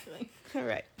All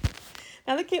right.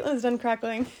 Now that Caitlin's done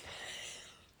crackling.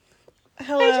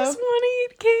 Hello. I just want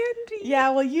to eat candy. Yeah,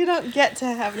 well, you don't get to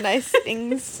have nice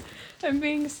things. I'm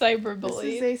being cyberbullied.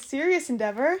 This is a serious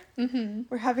endeavor. Mm-hmm.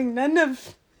 We're having none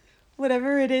of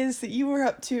whatever it is that you were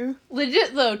up to.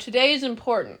 Legit, though, today is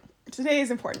important. Today is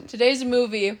important. Today's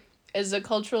movie is a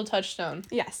cultural touchstone.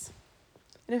 Yes.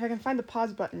 And if I can find the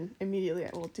pause button immediately, I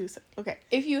will do so. Okay.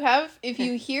 If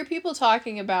you hear people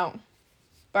talking about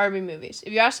Barbie movies,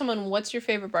 if you ask someone, what's your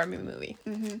favorite Barbie movie?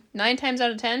 Mm-hmm. 9 times out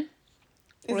of 10,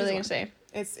 what are they going to say?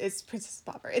 It's Princess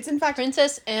Popper. It's in fact,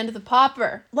 Princess and the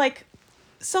Pauper. like,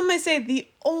 some may say the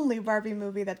only Barbie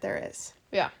movie that there is.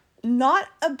 Yeah. Not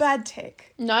a bad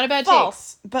take. Not a bad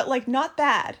False, but, like, not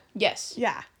bad. take. Yes.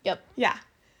 Yeah. Yep. Yeah.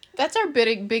 That's our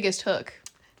biggest hook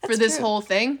for That's this true. whole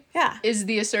thing, Yeah. is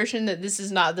the assertion that this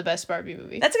is not the best Barbie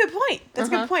movie. That's a good point. That's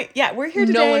a Uh-huh. good point. Yeah, we're here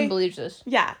today. No one believes this.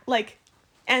 Yeah, like,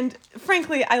 and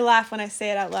frankly, I laugh when I say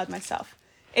it out loud myself.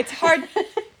 It's hard.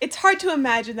 It's hard to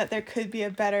imagine that there could be a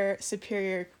better,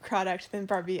 superior product than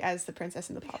Barbie as the Princess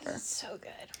and the Pauper. It's so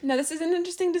good. Now, this is an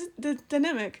interesting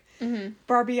dynamic. Mm-hmm.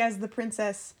 Barbie as the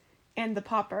Princess and the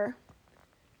Pauper.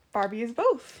 Barbie is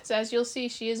both. So as you'll see,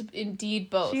 she is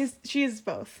indeed both. She is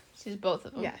both. She's both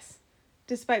of them. Yes,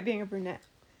 despite being a brunette.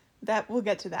 We'll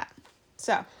get to that.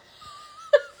 So,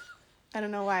 I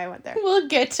don't know why I went there. We'll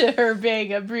get to her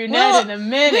being a brunette in a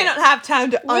minute. We don't have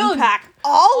time to We'll- unpack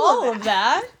all of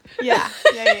that. Yeah.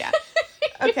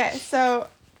 Okay, so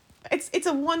it's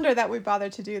a wonder that we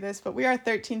bothered to do this, but we are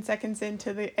 13 seconds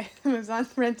into the Amazon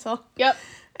rental. Yep.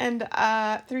 And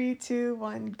 3, 2,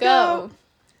 1, Go.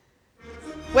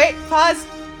 Wait, pause.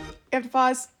 You have to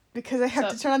pause because I have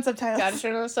Sub- to turn on subtitles. Gotta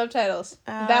turn on the subtitles.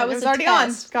 That That was already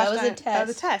test. on. Gosh, That was a darn it. That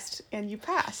was a test. test, and you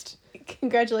passed. You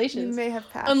Congratulations. may have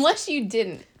passed. Unless you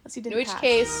didn't. Unless you In didn't which pass.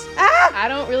 case, Ah! I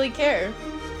don't really care.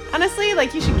 Honestly,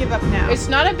 like, you should give up now. It's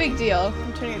not a big deal.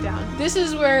 I'm turning it down. This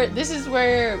is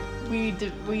where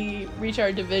we reach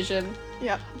our division.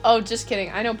 Yep. Oh, just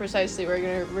kidding. I know precisely we're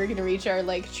gonna reach our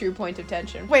like true point of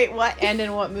tension. Wait, what? And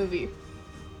in what movie?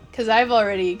 Because I've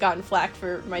already gotten flack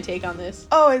for my take on this.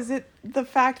 Oh, is it the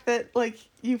fact that, like,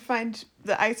 you find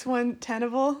the ice one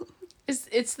tenable?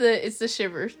 It's the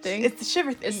shiver thing. It's the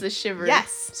shiver thing. It's the shiver Yes.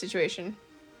 situation.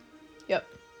 Yep.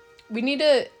 We need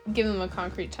to give them a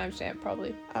concrete timestamp,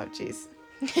 probably. Oh, jeez.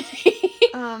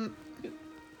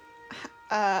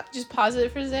 Just pause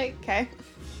it for a sec. Okay.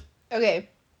 Okay.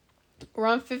 We're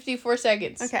on 54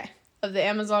 seconds Okay. of the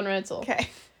Amazon rental. Okay.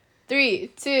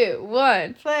 3, 2,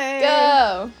 1, Play.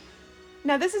 go!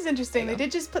 Now, this is interesting. There They you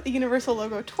did just put the Universal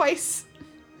logo twice.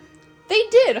 They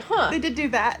did, huh? They did do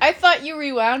that. I thought you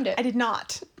rewound it. I did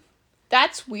not.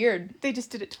 That's weird. They just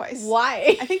did it twice.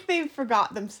 Why? I think they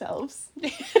forgot themselves.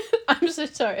 I'm so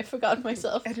sorry. I forgot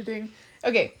myself. Editing.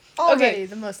 Okay. Already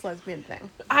the most lesbian thing.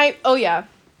 Oh yeah.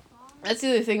 That's the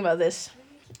other thing about this.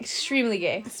 Extremely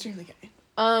gay. Extremely gay.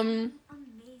 And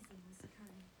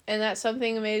that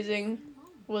something amazing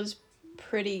was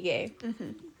pretty gay.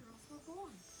 Mm-hmm.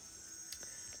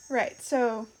 Right,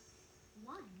 so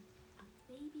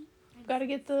We gotta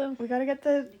get the... we gotta get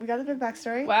the big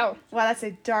backstory. Wow. Wow, that's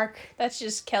a dark That's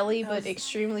just Kelly, That but was-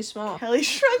 extremely small. Kelly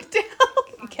shrunk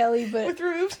down Kelly, but... with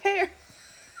removed hair.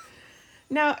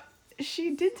 Now,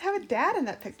 she did have a dad in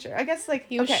that picture. I guess, like,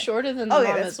 He was okay. shorter than the Oh, yeah,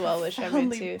 mom that's as well, which I'm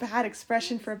profoundly into. bad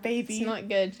expression for a baby. It's not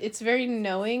good. It's very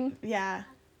knowing. Yeah.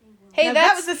 Hey, Now,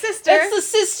 that's... that was the sister. That's the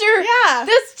sister! Yeah.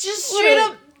 That's just straight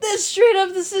Literally. up... That's straight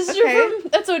up the sister Okay. from...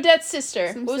 That's Odette's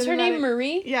sister. Some What was her name? cinematic-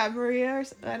 Marie? Yeah, Maria or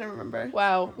I don't remember.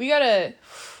 Wow. We gotta...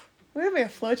 We're gonna make a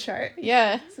flow chart.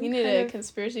 Yeah. Some You need kind a of-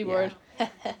 conspiracy yeah. board.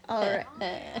 All right.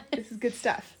 This is good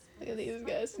stuff. Look at these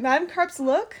guys. Madame Carp's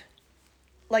look,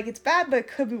 like, it's bad, but it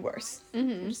could be worse. I'm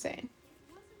Mm-hmm. just saying.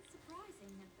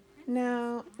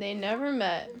 Now, They never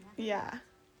met. yeah.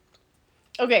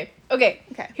 Okay. Okay.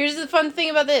 Here's the fun thing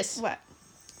about this. What?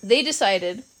 They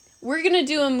decided, we're gonna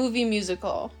do a movie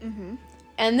musical. Mm-hmm.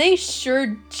 And they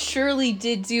surely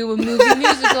did do a movie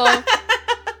musical.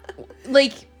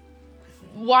 Like,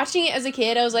 watching it as a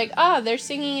kid, I was like, they're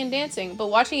singing and dancing. But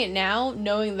watching it now,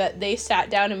 knowing that they sat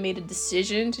down and made a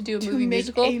decision to do a movie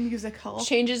musical, a musical.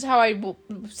 changes how I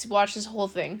watch this whole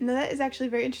thing. No, that is actually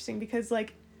very interesting because,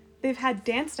 like, they've had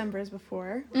dance numbers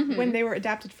before Mhm. when they were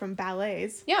adapted from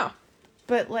ballets. Yeah.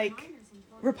 But, like,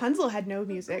 Rapunzel had no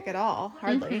music at all,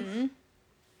 hardly. Mhm.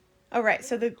 Oh, right.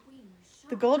 So the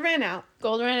gold ran out.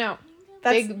 Gold ran out.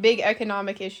 That's Big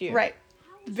economic issue. right.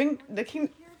 The king.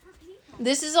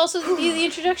 This is also the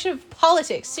introduction of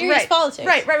politics, serious Right. politics.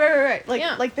 Right. Like,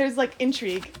 Yeah. like there's like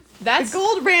intrigue. That's The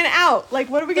gold ran out. Like,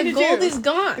 what are we the gonna gold do? is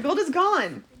gone. The gold is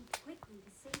gone.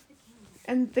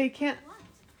 And they can't.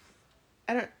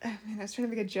 I was trying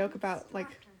to make a joke about, like,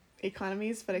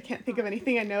 economies, but I can't think of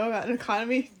anything I know about an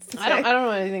economy. I don't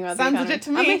know anything about Sounds the economy. legit to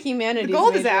me. I'm a humanities The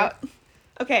gold major. is out.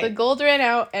 Okay. The gold ran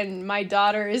out, and my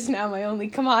daughter is now my only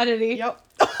commodity. Yep.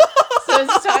 So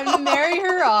it's time to marry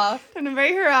her off. Time to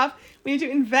marry her off. We need to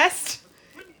invest.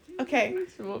 Okay.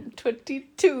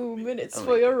 22 minutes Oh for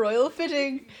my your royal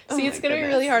fitting. Oh See, my it's gonna be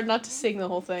goodness. really hard not to sing the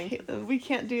whole thing. Caitlin, we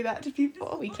can't do that to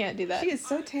people. We can't do that. She is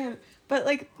so tan. But,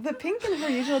 like, the pink in her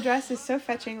usual dress is so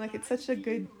fetching. Like, it's such a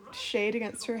good shade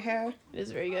against her hair. It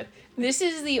is very good. This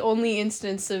is the only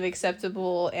instance of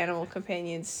acceptable animal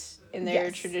companions in their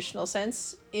Yes. traditional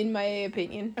sense, in my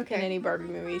opinion, Okay. in any Barbie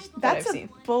movie that That's I've a seen.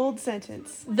 bold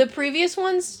sentence. The previous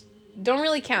ones don't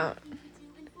really count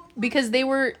because they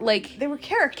were like They were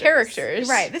characters. Characters.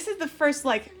 Right. This is the first,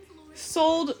 like,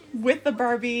 sold with the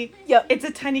Barbie. Yep. It's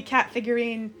a tiny cat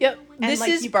figurine. Yep. And, This like,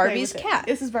 is you play Barbie's with it. cat.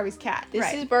 This is Barbie's cat. This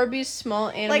right. is Barbie's small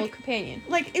animal Like- companion.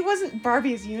 Like, it wasn't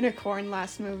Barbie's unicorn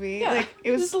last movie. Yeah. Like,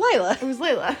 it was Layla. It was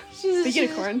Layla. She's The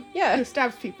unicorn. Yeah. Who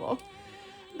stabs people.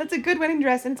 That's a good wedding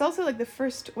dress, and it's also, like, the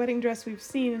first wedding dress we've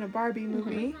seen in a Barbie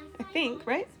movie. I think,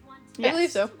 right? I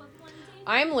believe so.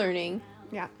 I'm learning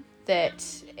Yeah. that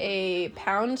a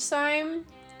pound sign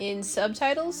in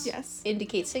subtitles Yes.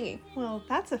 indicates singing. Well,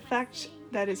 that's a fact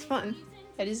that is fun.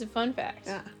 That is a fun fact.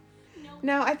 Yeah.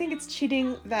 Now, I think it's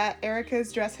cheating that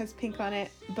Erica's dress has pink on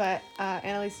it, but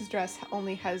Annalise's dress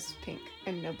only has pink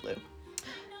and no blue.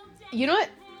 You know what?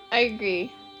 I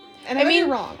agree. And I I mean,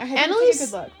 mean, wrong. I had to Annalise- take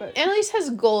a good look, but Annalise has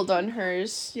gold on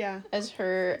hers yeah. as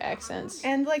her accents.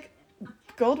 And, like,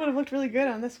 gold would have looked really good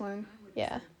on this one.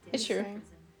 Yeah, it's Just true. saying.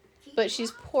 But she's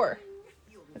poor.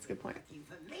 That's a good point.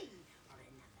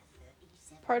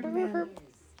 Part of her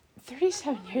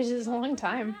 37 years is a long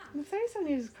time. Well, 37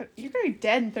 years is quite... You're going to be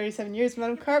dead in 37 years,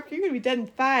 Madam Carp. You're going to be dead in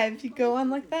 5 if you go on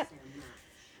like that.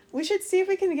 We should see if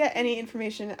we can get any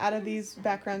information out of these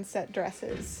background set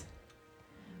dresses.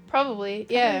 Probably,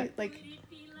 yeah. Like,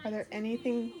 are there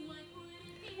anything...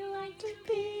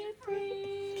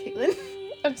 Caitlin?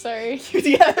 I'm sorry.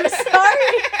 Yeah, I'm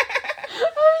sorry.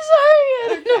 I'm sorry. I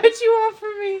don't know what you want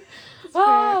from me.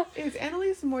 Ah. Is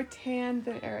Annalise more tan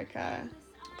than Erica?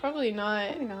 Probably not.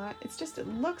 Probably not. It's just, it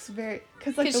looks very...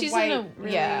 Because, like, 'Cause the she's white in a-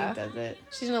 really yeah. does it.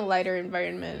 She's in a lighter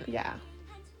environment. Yeah.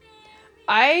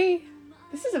 This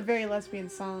This is a very lesbian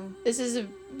song. is a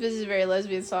very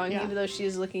lesbian song, Yeah. even though she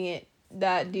is looking at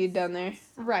that dude down there.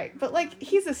 Right. But, like,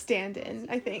 he's a stand-in,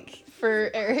 I think. For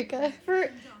Erica.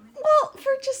 For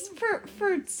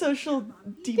social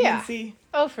decency.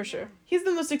 Oh, for sure. He's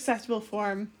the most acceptable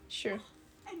form. Sure.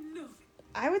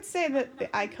 I would say that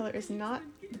the eye color is not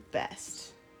the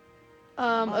best. her.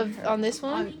 On this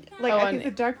one? I think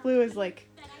the dark blue is like,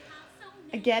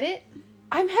 I get it.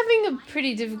 I'm having a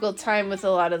pretty difficult time with a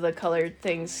lot of the colored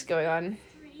things going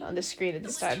on the screen at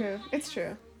this time. True. It's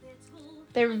true.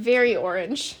 They're very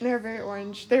orange. They're very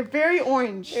orange. They're very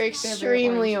orange. They're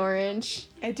extremely orange.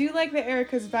 I do like that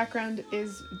Erica's background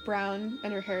is brown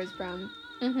and her hair is brown.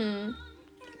 Mm-hmm.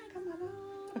 Come on.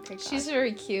 Okay, God. She's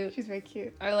very cute. She's very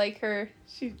cute. I like her.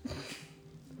 She.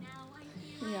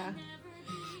 Yeah.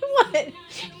 What?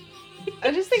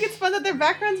 I just think it's fun that their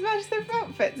backgrounds match their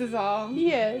outfits. Is all.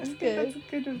 Yeah, I it's think good. that's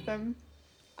good of them.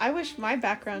 I wish my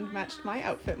background matched my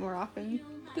outfit more often.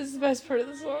 This is the best part of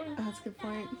the song. Oh, that's a good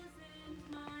point.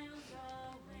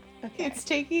 Okay. It's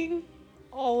taking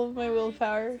all of my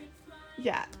willpower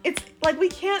Yeah. It's like we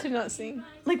can't. to not sing.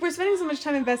 Like we're spending so much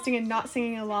time investing in not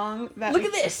singing along that. Look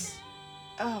at this.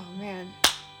 Oh man.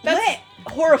 That's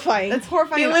horrifying. That's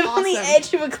horrifying. They and live on the awesome.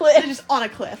 edge of a They're cliff. just on a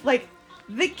cliff. Like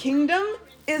the kingdom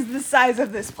is the size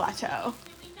of this plateau.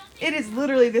 It is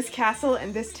literally this castle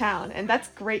and this town, and that's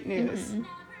great news.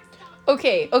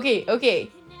 Okay.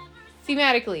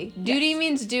 Thematically, duty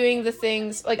means doing the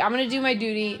things, like, I'm gonna do my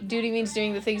duty. Duty means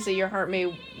doing the things that your heart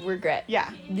may regret. Yeah.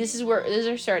 This is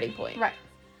our starting point. Right.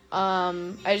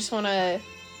 I just want to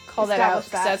call that out,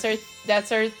 Establish 'cause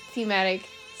that's our thematic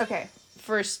Okay.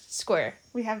 first square.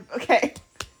 We have. Okay.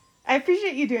 I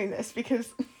appreciate you doing this because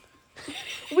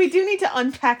we do need to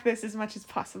unpack this as much as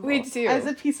possible. We do. As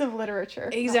a piece of literature.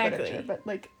 Not Exactly. literature, but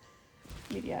like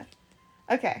media.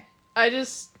 Okay. I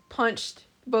just punched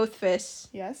both fists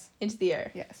Yes. into the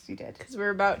air Yes, you did. because we're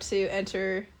about to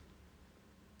enter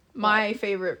my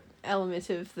favorite element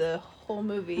of the whole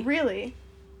movie. Really?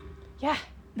 Yeah.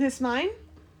 This mine?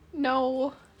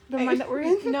 No. The mine that we're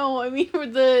in? No, I mean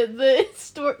the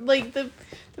store, like the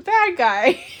bad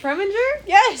guy. Preminger?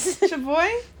 Yes. Chavoy?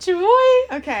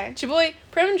 Chavoy. Okay. Chavoy.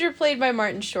 Preminger played by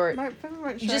Martin Short.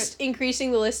 Short. Just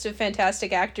increasing the list of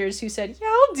fantastic actors who said, "Yeah,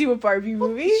 I'll do a Barbie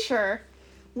movie." Sure.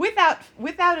 Without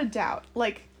a doubt.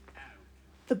 Like,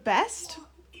 the best?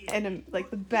 like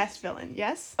the best villain.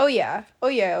 Yes. Oh yeah. Oh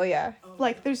yeah. Oh yeah.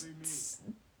 Like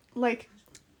like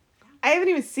I haven't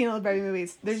even seen all the Barbie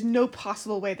movies. There's no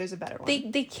possible way there's a better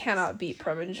one. They cannot beat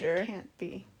Preminger. Can't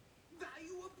be.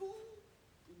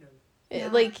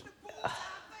 Like,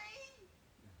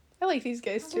 I like these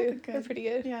guys They're too. They're pretty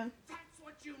good. Yeah.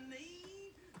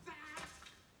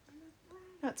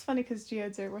 That's funny because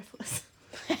geodes are worthless.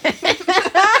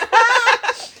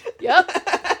 Yep.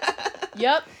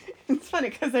 Yep. It's funny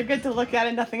because they're good to look at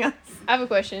and nothing else. I have a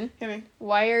question. I mean,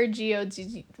 Why are geodes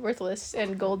worthless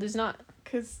and gold is not?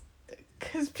 because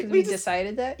We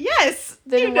decided that? Yes.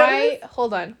 Then you why, noticed?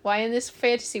 hold on, why in this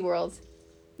fantasy world?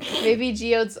 Maybe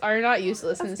geodes are not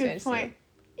useless in That's this a good fantasy point.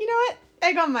 You know what?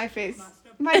 Egg on my face.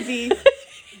 My D.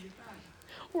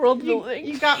 world. World building.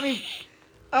 You got me.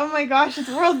 Oh my gosh, it's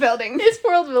world building. It's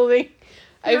world building.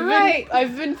 You're right.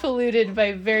 I've been polluted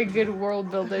by very good world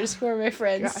builders who are my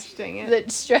friends. Gosh dang it.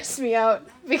 That stress me out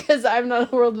because I'm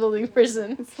not a world building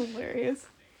person. It's hilarious.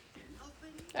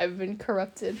 I've been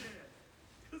corrupted.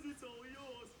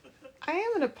 I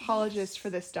am an apologist for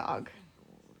this dog.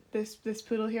 This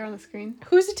poodle here on the screen.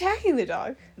 Who's attacking the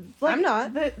dog? Like, I'm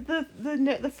not.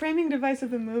 The framing device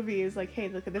of the movie is like, hey,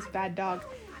 look at this bad dog.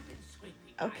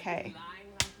 Okay.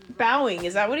 Bowing,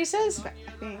 is that what he says?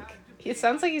 I think. It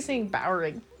sounds like he's saying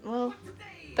bowering. Well,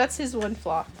 That's his one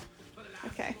flaw.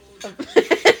 okay.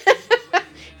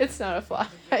 It's not a flaw.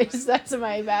 That's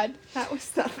my bad. That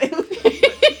was nothing.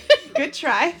 Good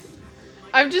try.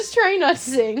 I'm just trying not to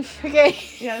sing, okay?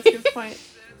 Yeah, that's a good point.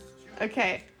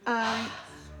 Okay.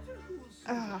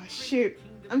 Oh, shoot.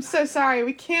 I'm so sorry.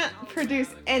 We can't produce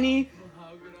any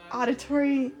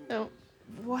auditory. No.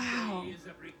 Wow.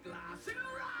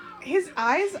 His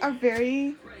eyes are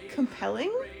very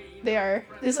compelling. They are.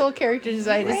 This whole character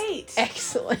design Great. is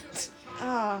excellent.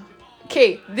 Oh,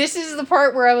 Okay, this is the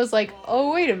part where I was like,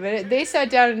 oh, wait a minute. They sat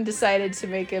down and decided to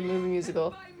make a movie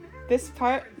musical. this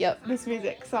part. Yep. This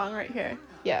music song right here.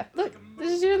 Yeah. Look,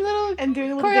 this is doing little And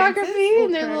doing a little choreography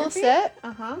in their little set.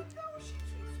 Uh-huh.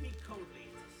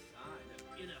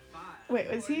 Wait,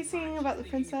 was he singing about the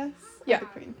princess? Or Yeah. the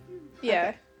queen? Yeah.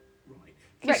 Right,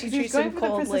 She 'cause he was treats going him for the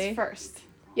coldly. princess first.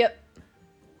 Yep.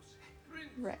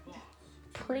 Right.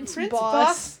 Prince Prince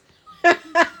Boss.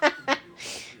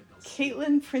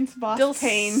 Caitlin Prince Boss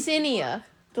Payne. Dulcinea.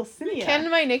 Dulcinea. Can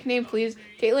my nickname please?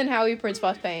 Caitlin Howie Prince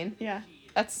Boss Payne. Yeah.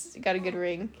 That's got a good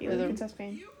ring. Caitlin Rhythm. Princess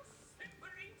Payne.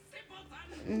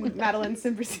 Madeline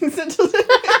Simpersing Central.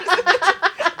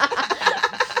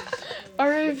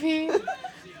 R.I.P.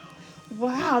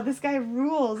 Wow, this guy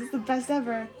rules. This is the best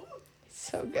ever.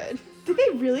 So good. Did they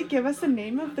really give us the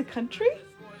name of the country?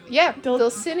 Yeah, Dul-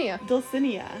 Dulcinea.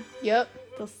 Dulcinea. Yep.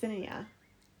 Dulcinea.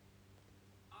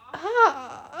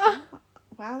 Ah.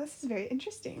 Wow, this is very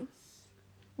interesting.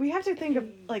 We have to think of,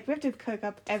 like, we have to cook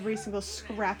up every single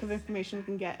scrap of information we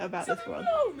can get about this world.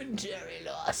 Momentary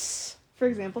loss. For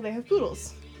example, they have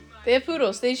poodles. They have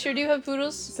poodles. They sure do have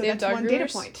poodles. So they have that's dog one data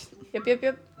groomers. point.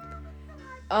 Yep.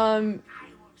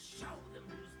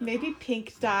 Maybe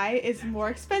pink dye is more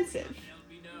expensive.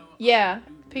 Yeah.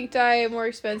 Pink dye more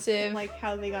expensive. Like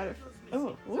how they got it.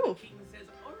 Oh, ooh.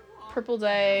 Purple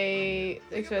dye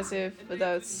expensive, but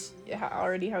that's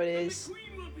already how it is.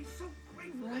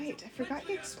 Right, I forgot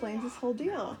he explains this whole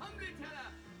deal.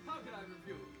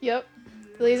 Yep.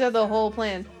 He lays out the whole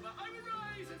plan.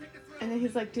 And then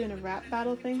he's like doing a rap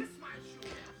battle thing.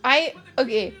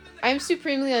 I'm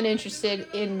supremely uninterested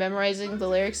in memorizing the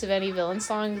lyrics of any villain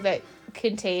song that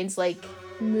contains like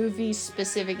movie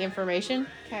specific information.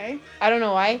 Okay. I don't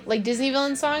know why. Like Disney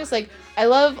villain songs, like I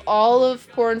love all of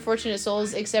Poor Unfortunate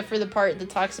Souls except for the part that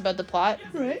talks about the plot.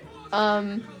 Right.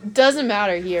 Doesn't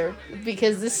matter here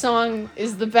because this song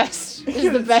is the best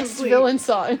Yeah, best complete. villain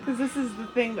song. Because this is the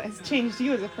thing that has changed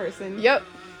you as a person. Yep.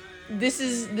 This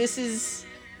is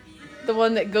the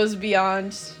one that goes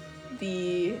beyond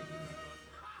the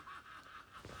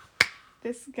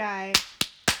This guy,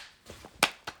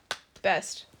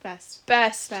 best. best.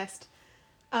 Best.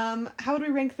 How would we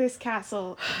rank this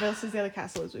castle versus the other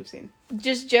castles we've seen?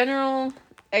 Just general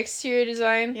exterior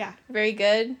design. Yeah. Very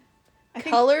good. I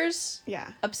think, Colors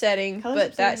yeah. upsetting, Colors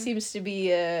but that upsetting. seems to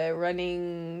be a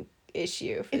running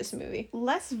issue for this movie.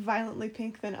 Less violently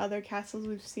pink than other castles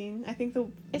we've seen. I think the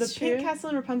It's pink true.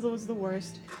 castle in Rapunzel was the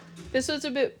worst. This was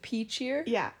a bit peachier.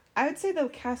 Yeah. I would say the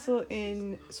castle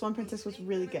in Swan Princess was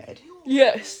really good.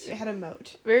 Yes. It had a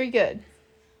moat. Very good.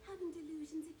 Having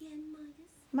delusions again, Midas?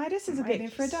 Midas is a good name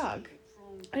for a Midas. dog.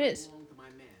 It is.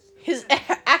 His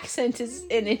accent is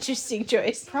an interesting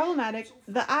choice. Problematic.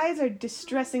 The eyes are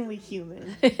distressingly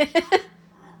human.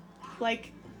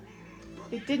 Like,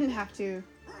 it didn't have to.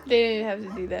 They didn't have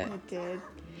to do that. It did.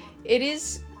 It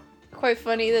is quite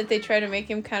funny that they try to make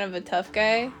him kind of a tough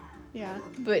guy, Yeah.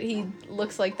 but he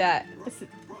looks like that. That's a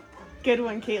good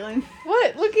one, Caitlin.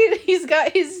 What? Look at, he's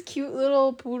got his cute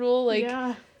little poodle, like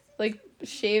yeah. like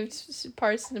shaved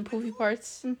parts and poofy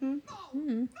parts. Mm-hmm.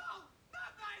 Mm.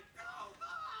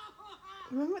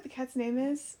 Remember what the cat's name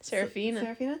is? Seraphina.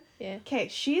 Seraphina? Yeah. Okay,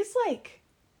 she's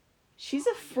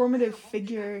a formative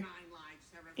figure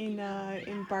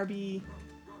in Barbie.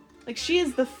 Like, she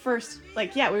is the first,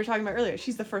 like, yeah, we were talking about earlier,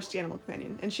 she's the first animal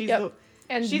companion, and she's Yep.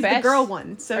 And she's best, the girl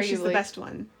one, so she's the arguably. best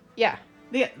one. Yeah,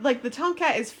 The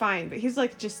Tomcat is fine, but he's,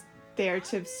 like, just there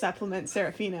to supplement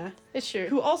Seraphina, it's true.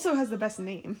 who also has the best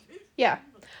name. Yeah.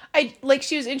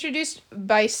 She was introduced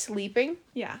by sleeping,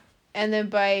 Yeah. and then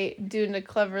by doing a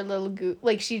clever little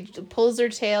like, she pulls her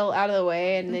tail out of the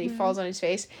way, and then he falls on his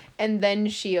face, and then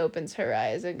she opens her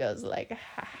eyes and goes, like,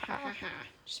 ha ha.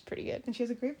 Which is pretty good. And she has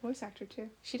a great voice actor, too.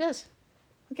 She does.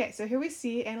 Okay, so here we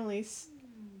see Annalise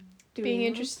Being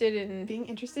interested in being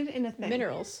interested in a thing.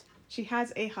 minerals. She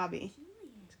has a hobby.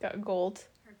 It's got gold.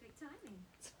 Perfect timing.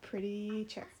 It's a pretty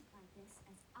chair. Classify this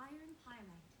as iron pyrite.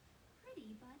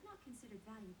 Pretty, but not considered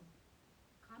valuable.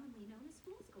 Commonly known as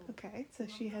fool's gold. Okay, so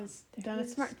she has There done it a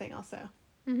is. smart thing also.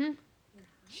 Mm-hmm.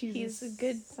 She's He's a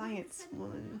good science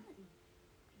woman,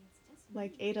 It's just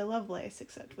like Ada Lovelace,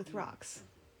 except with rocks.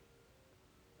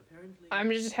 I'm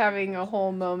just having a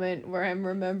whole moment where I'm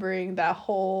remembering that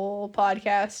whole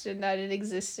podcast and that it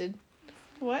existed.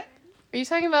 What? Are you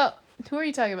talking about... Who are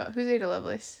you talking about? Who's Ada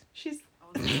Lovelace? She's...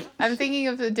 I'm thinking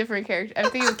of a different character.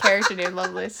 I'm thinking of a character named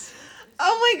Lovelace.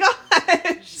 Oh my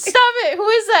gosh! Stop it! Who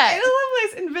is that?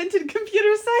 Ada Lovelace invented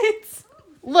computer science.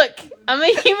 Look, I'm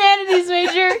a humanities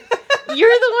major. You're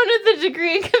the one with the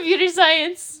degree in computer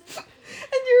science.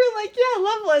 And you were like, yeah,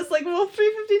 Lovelace, like Wolf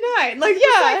 359, like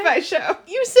Yeah. the sci-fi show.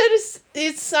 You said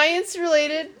it's science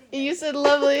related, and you said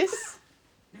Lovelace.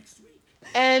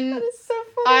 And That is so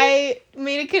funny. I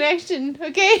made a connection,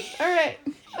 okay?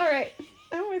 All right,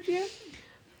 I'm with you.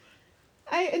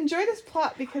 I enjoy this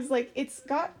plot because, like, it's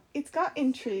got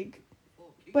intrigue,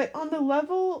 but on the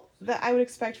level that I would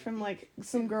expect from, like,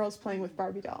 some girls playing with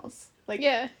Barbie dolls. Like,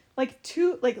 Yeah. like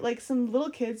like some little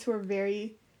kids who are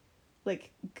very,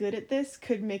 like, good at this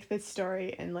could make this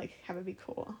story and, like, have it be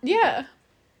cool. Yeah.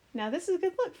 Now, this is a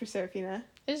good look for Seraphina.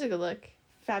 It is a good look.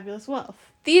 Fabulous wealth.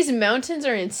 These mountains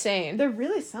are insane. They're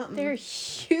really something. They're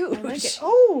huge. I like it.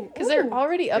 Oh! Because they're ooh,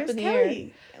 already up there's in the air.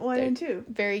 Kelly, 1 and 2.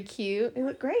 Very cute. They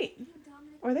look great. you,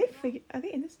 Dominic. Are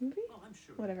they in this movie?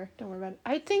 Whatever, don't worry about it.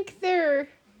 I think they're I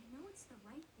know it's the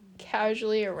right thing.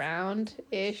 casually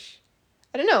around-ish.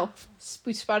 I don't know.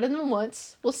 We spotted them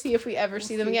once. We'll see if we ever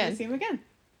see them if we again. See them again.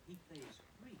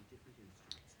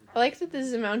 I like that this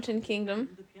is a mountain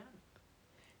kingdom.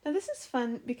 Now this is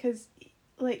fun because,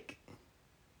 like,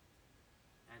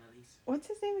 Annalise, what's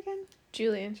his name again?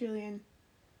 Julian. Julian.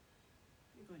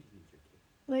 you're going to meet your kid.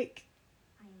 Like,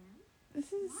 I am?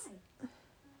 this is Why?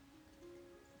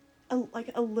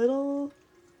 a little,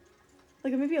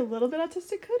 like maybe a little bit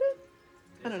autistic coded.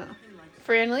 I don't know.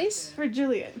 For Annalise? For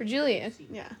Julian. For Julian.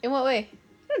 Yeah. In what way?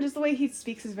 I don't know, just the way he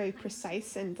speaks is very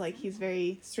precise and like he's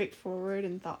very straightforward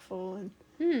and thoughtful and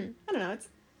I don't know. It's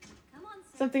Come on,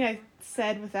 Sarah. something I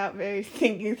said without very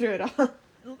thinking through it all.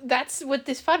 That's what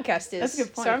this podcast is. That's a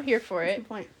good point. So I'm here for That's a it. good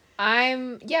point. I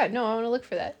want to look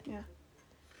for that. Yeah.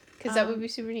 Because that would be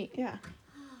super neat. Yeah.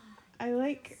 I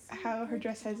like how her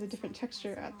dress has a different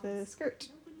texture at the skirt.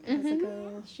 It has Mm-hmm. like a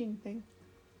little sheen thing.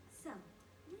 So,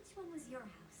 which one was your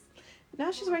house?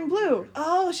 Now she's wearing blue.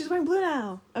 Oh, she's wearing blue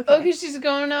now. Okay. Oh, because she's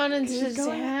going on into She's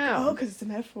going- town. Oh, because it's a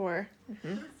metaphor.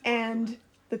 And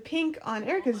the pink on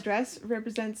Erica's dress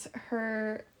represents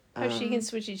her. How she can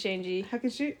switchy changey. How can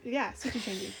she? Yeah, switchy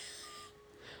changing.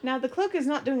 Now the cloak is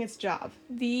not doing its job.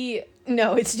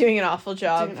 No, it's doing an awful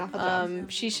job. doing an awful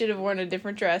job. She should have worn a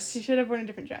different dress. She should have worn a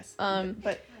different dress.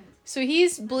 But So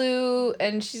he's blue,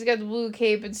 and she's got the blue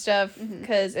cape and stuff,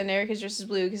 Mm-hmm. and Erica's dress is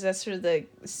blue, because that's sort of the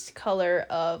color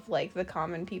of, like, the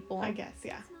common people. I guess,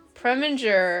 yeah.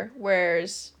 Preminger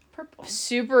wears Purple.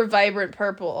 super vibrant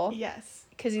purple, Yes.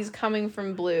 because he's coming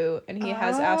from blue, and he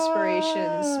has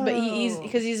aspirations, but he's Oh.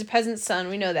 because he's a peasant's son,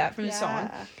 we know that from the song,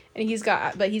 Yeah. and he's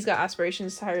got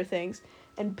aspirations to higher things,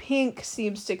 and pink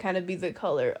seems to kind of be the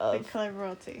color The of color of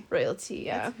royalty. royalty,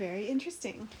 yeah. That's very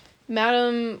interesting.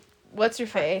 Madam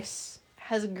What's-Her-Face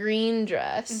has a green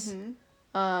dress,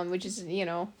 Mm-hmm. which is,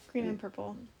 Green and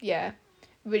purple. yeah.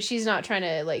 But she's not trying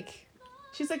to, like,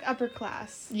 She's like upper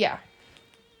class. yeah.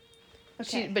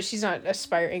 Okay. But she's not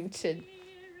aspiring to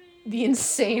the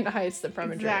insane heights that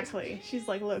Preminger is. Exactly. She's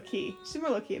like low key. She's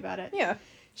more low key about it. Yeah.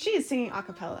 She is singing a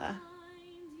cappella.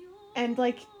 And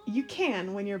like you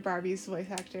can when you're Barbie's voice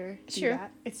actor do Sure.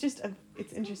 that. It's just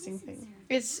it's interesting thing.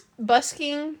 It's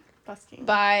busking Busking.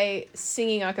 by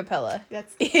singing a cappella.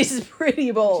 That's Is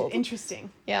pretty bold. interesting.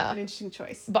 Yeah. An interesting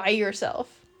choice. By yourself.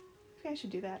 Maybe I should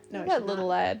do that. No, I That should little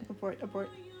not. lad. Abort.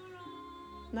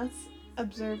 Let's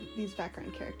observe these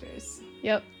background characters.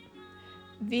 Yep.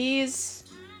 These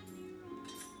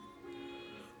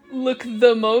look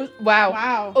the most. Wow.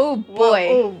 Wow. Oh boy.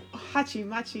 Whoa. Oh, hachi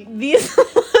machi. These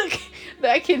look.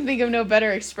 I can think of no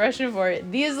better expression for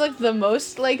it. These look the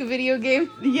most like video game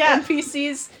Yeah.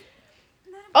 NPCs.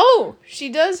 Oh, she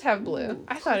does have blue.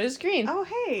 I thought it was green. Oh,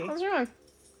 hey. I was wrong.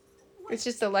 It's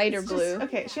just a lighter It's blue. just-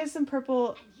 okay, she has some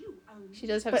purple, She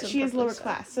does have but some she is purple lower stuff.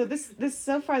 class. So this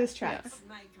so far this tracks.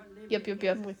 Yep.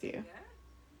 I'm with you.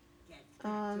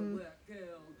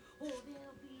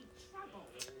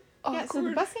 Yeah, so the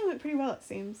Awkward. busking went pretty well, it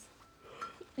seems.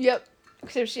 Yep.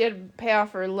 Except she had to pay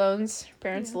off her loans,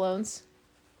 parents' Yeah. loans.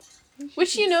 Maybe she Which,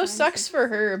 should you know, sign sucks some- for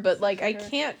her, but, like, For I her.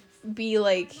 can't be,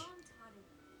 like,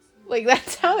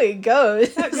 that's how it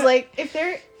goes. That It's go- like, if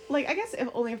there, like, I guess if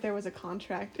only if there was a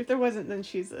contract. If there wasn't, then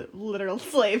she's a literal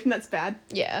slave, and that's bad.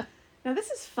 yeah. Now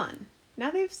this is fun. Now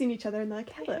they've seen each other and they're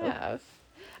like, hello. Yeah.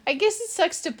 I guess it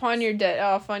sucks to pawn your debt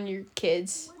off on your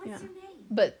kids. Yeah.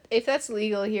 But if that's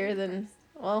legal here, then,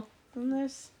 well, And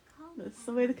that's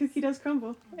the way the cookie does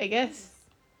crumble. I guess.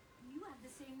 You have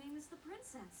the same name as the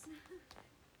princess.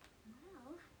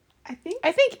 Well, I think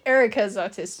I think Erica's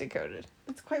autistic coded.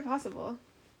 it's quite possible.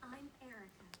 I'm Erica,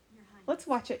 your highness. Let's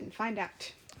watch it and find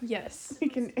out. Yes. We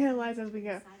can analyze as we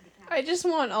go. Beside the couch. I just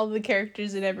want all the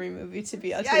characters in every movie to be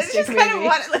autistic. Yeah, I just kind of maybe.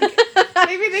 want it, like,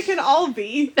 maybe they can all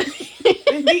be.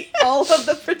 Maybe all of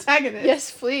the protagonists.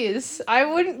 Yes, please. I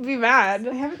wouldn't be I mad.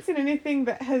 haven't seen anything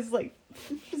that has, like,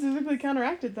 specifically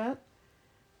counteracted that.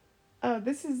 Oh,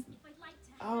 this is, I'd like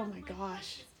to oh have my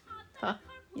gosh. Huh.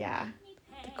 Yeah.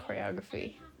 The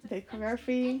choreography. The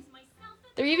choreography.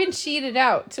 They're even cheated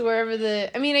out to wherever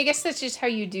the. I mean, I guess that's just how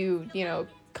you do, you know,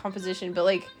 composition. But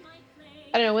like,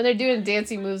 I don't know, when they're doing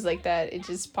dancing moves like that, it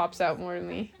just pops out more to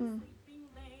me.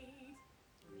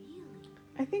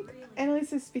 I think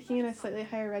Annalise is speaking in a slightly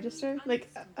higher register. Like,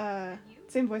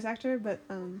 same voice actor, but,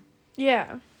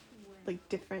 Yeah. like,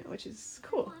 different, which is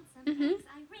cool. Mhm.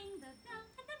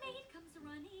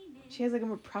 She has, like, a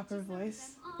more proper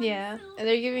voice. Yeah, and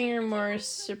they're giving her more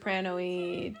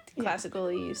soprano-y, Yeah.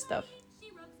 classical-y stuff. She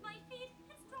rubs my feet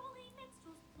and strolling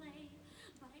minstrels play.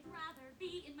 But I'd rather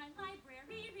be in my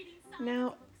library reading science Now-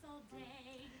 books all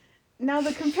day. Now,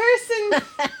 the comparison,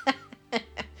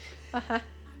 Uh-huh.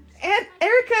 and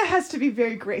Erica has to be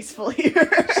very graceful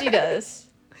here. She does.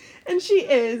 And she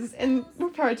is, and more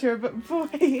power to her, but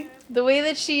boy, The way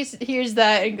that she hears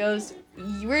that and goes,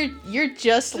 you're just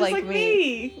just like, like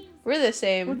me. We're the We're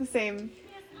same. the same.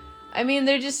 I mean,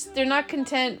 they're not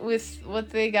content with what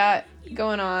they got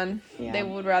going on. Yeah. They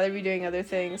would rather be doing other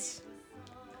things.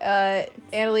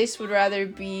 Annalise would rather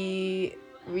be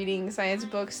reading science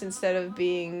books instead of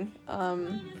being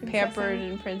pampered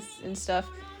and prince and stuff.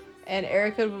 And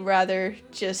Erica would rather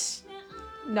just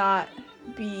not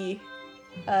be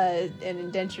an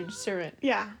indentured servant.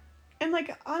 Yeah. And,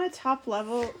 like, on a top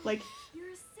level, like, You're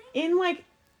a singer. in, like,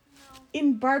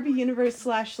 in Barbie universe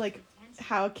 / like,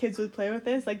 how kids would play with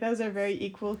this, like, those are very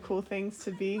equal, cool things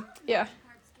to be. Yeah.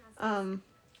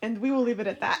 And we will leave it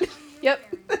at that. Yep.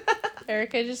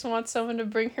 Erica just wants someone to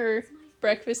bring her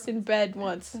breakfast in bed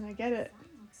once. And I get it.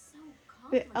 Looks so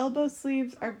The accomplished. elbow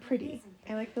sleeves are pretty.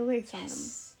 I like the lace on them.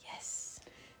 Yes.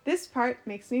 This part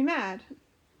makes me mad.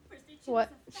 First they choose What?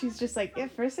 a She's just like,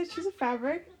 at first I choose a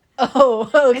fabric, Oh,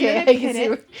 okay. And then I I can pin see.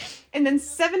 it. and then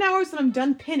 7 hours when I'm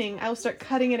done pinning, I will start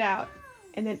cutting it out.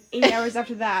 And then 8 hours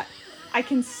after that, I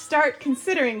can start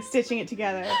considering stitching it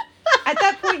together. At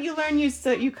that point, you learn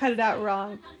you cut it out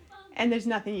wrong, and there's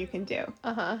nothing you can do.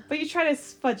 Uh-huh. But you try to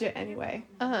fudge it anyway.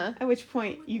 Uh-huh. At which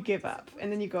point you give up,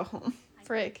 and then you go home.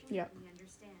 Frick. Yep. We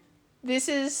understand. This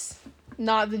is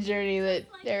not the journey that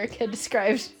Erica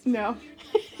described. No,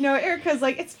 no. Erica's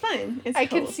like, it's fun. It's I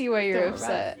can cool. see why you're Don't worry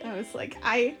about upset. it." I was like,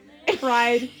 I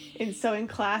cried in sewing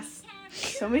class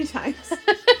so many times,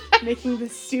 making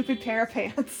this stupid pair of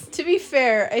pants. To be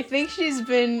fair, I think she's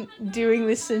been doing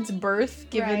this since birth,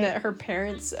 given Right. that her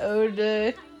parents owed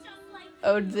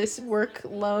this work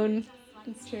loan.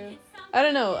 It's true. I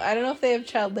don't know. I don't know if they have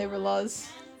child labor laws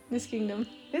in this kingdom.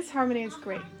 This harmony is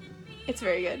great. It's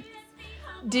very good.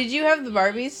 Did you have the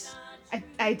Barbies?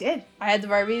 I did. I had the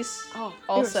Barbies. Oh,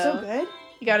 Also- they were so good.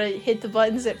 You gotta hit the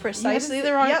buttons at precisely say-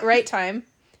 the wrong yep. right time.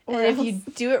 Or And if else- you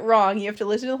do it wrong, you have to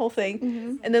listen to the whole thing.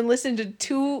 Mhm. And then listen to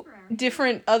 2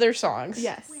 different other songs.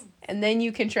 Yes. And then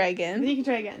you can try Then again. you can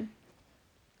try again.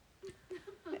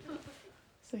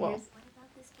 So Whoa. here's What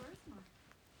about this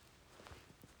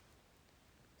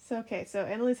birthmark? so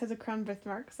Annalise has a crown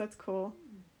birthmark, so that's cool.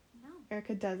 No,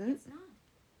 Erica doesn't. it's not.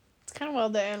 It's kind of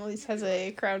wild that Annalise has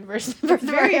a crown versus It's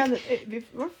very birthmark. it'd be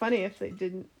more funny if they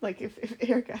didn't, like if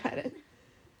Erica had it.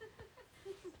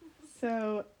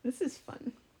 So this is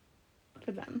fun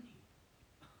for them.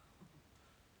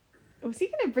 Was he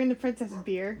gonna bring the princess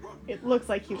beer? It looks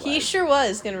like he was. He sure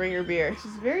was gonna bring her beer. Which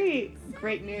is very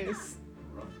great news.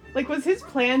 Like, was his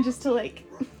plan just to like,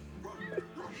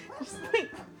 just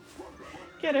like,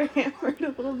 get her hammered a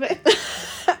little bit?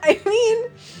 I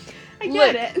mean, I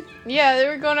get it. yeah, they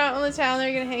were going out in the town.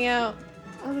 They were gonna hang out.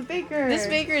 Oh, the baker. This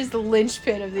baker is the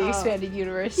linchpin of the Oh. expanded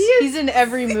universe. He is- He's in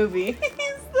every movie.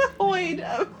 He's the Hoyd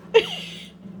of.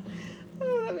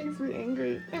 Oh, that makes me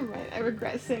angry. Never mind. I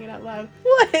regret saying it out loud.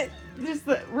 What? Just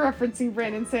the referencing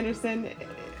Brandon Sanderson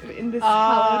in this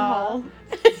Ah. hallowed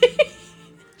hall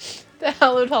The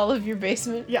hallowed hall of your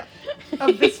basement. Yeah.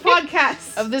 of this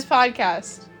podcast. Of this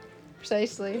podcast.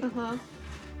 Precisely. Uh-huh.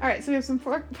 All right, so we have some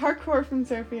parkour from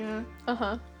Seraphina.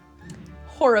 Uh-huh.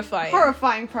 Horrifying.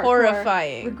 Horrifying parkour.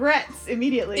 Horrifying. Regrets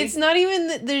immediately. It's not even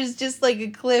that there's just like a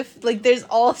cliff. Like there's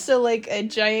also like a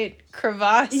giant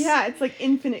crevasse. Yeah, it's like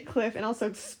infinite cliff and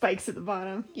also spikes at the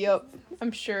bottom. Yep.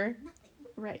 I'm sure.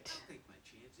 Right. Take my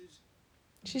chances.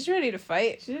 She's ready to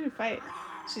fight. She didn't fight.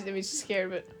 She's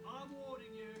scared, but I'm warning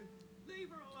you. Leave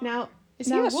her alone. Now, is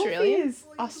he now Australian? Wolfie is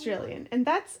Australian, and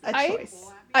that's a I- choice.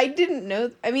 I didn't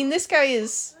know. I mean, this guy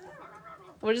is.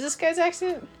 What is this guy's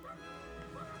accent?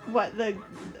 What it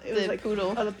was The like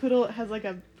poodle. Oh, the poodle has like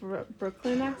a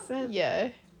Brooklyn accent. Yeah.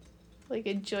 Like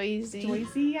a Joyzy.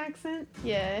 Joycey accent.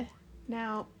 Yeah.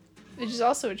 Now, Which is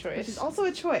also a choice. which is also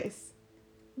a choice.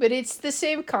 But it's the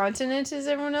same continent as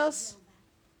everyone else.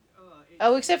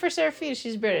 Oh, except for Seraphina,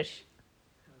 she's British.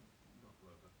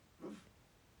 Well,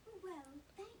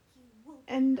 thank you, Wolf.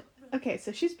 And okay,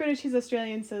 so she's British, he's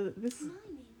Australian, so this My name's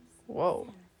Whoa.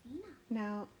 Seraphina.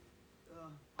 now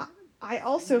I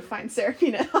also find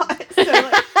Seraphina hot. So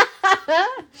like,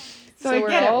 so I we're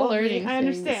get all it. Wolfie. learning I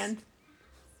understand.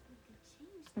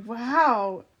 We could change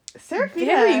Wow. Seraphina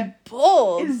Very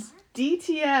bold. is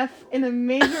DTF in a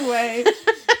major way.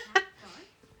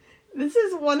 This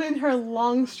is one in her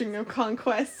long string of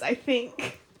conquests, I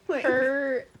think. Like,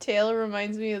 Her tail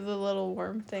reminds me of the little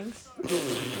worm things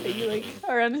that you like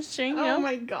are on a string. oh No?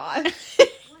 my god.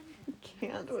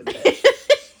 Can't with this.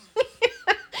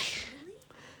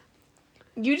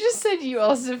 You just said you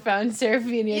also found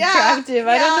Seraphina Yeah, attractive.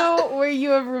 I yeah. don't know where you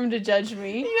have room to judge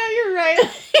me. You know, you're right.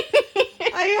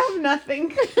 I have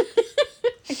nothing.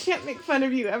 I can't make fun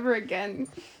of you ever again.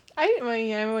 I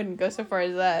mean, I wouldn't go so far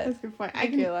as that. That's a good point. I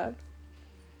could be allowed.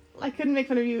 I couldn't make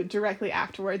fun of you directly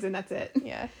afterwards, and that's it.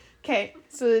 Yeah. Okay.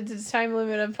 So the time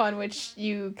limit upon which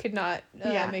you could not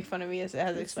Yeah. make fun of me has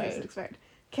expired. Expired.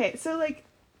 Okay, so like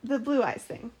the blue eyes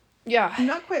thing. Yeah. I'm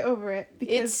not quite over it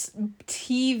because It's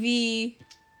TV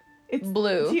it's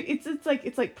blue.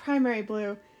 it's like primary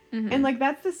blue. Mhm. And like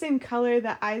that's the same color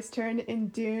that eyes turn in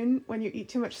Dune when you eat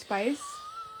too much spice.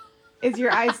 Is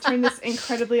your eyes turn this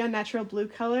incredibly unnatural blue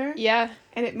color, Yeah.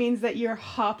 and it means that you're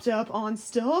hopped up on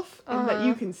stuff and that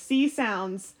you can see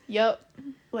sounds. Yep.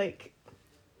 Like,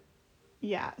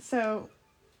 yeah. So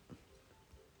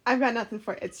I've got nothing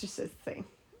for it. It's just a thing.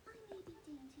 I may be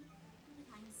dainty,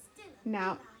 but I'm still a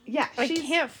Now, blue-eyed. yeah, I she's,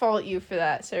 can't fault you for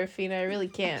that, Seraphina. I really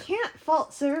can't. can't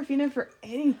fault Seraphina for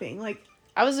anything. Like,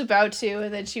 I was about to,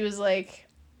 and then she was like,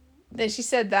 then she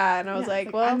said that, and I was yeah,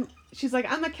 like, well, she's like,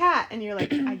 I'm a cat, and you're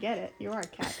like, I get it. You are a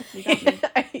cat. You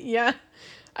got me. yeah,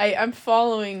 I'm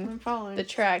following I'm following. the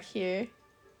track here.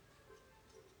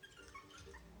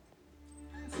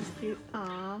 This is cute.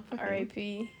 Aw. poor thing.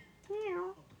 R.I.P.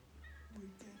 Meow.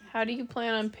 How do you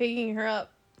plan on picking her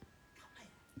up?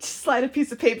 Just slide a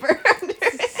piece of paper under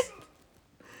it.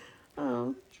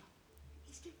 Oh.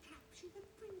 Is to capture the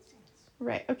princess.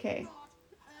 Right. Okay.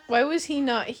 Why was he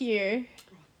not here?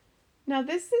 Now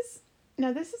this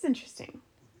is interesting.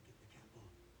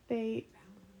 They.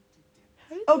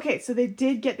 Okay, so they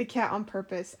did get the cat on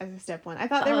purpose as a step one. I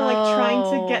thought they were like trying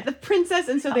Oh. to get the princess,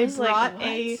 and so I they was like, brought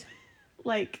a what?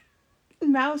 like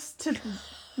mouse to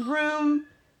the room.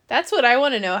 That's what I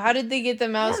want to know. How did they get the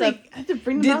mouse Yeah, up? they had to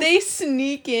bring the Did mouse- they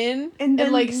sneak in And and,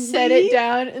 then like set it leave?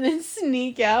 down and then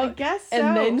sneak I out guess so.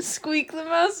 and then squeak the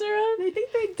mouse around? I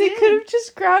think they They did. could have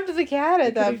just grabbed the cat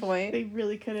at They that could've- point. They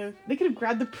really could have. They could have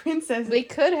grabbed the princess. They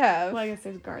could have. Well, I guess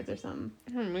there's guards or something.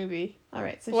 Maybe. All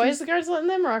right. So Why she's- is the guards letting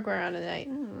them rock around at night?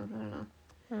 I don't know.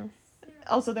 Hmm.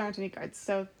 Also, there aren't any guards,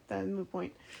 so that's a moot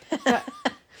point. But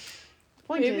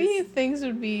point Maybe is, things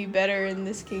would be better in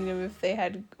this kingdom if they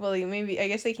had. Well, maybe I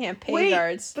guess they can't pay wait,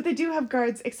 guards. but they do have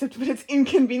guards, except when it's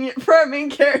inconvenient for our main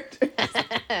character.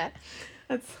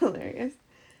 That's hilarious.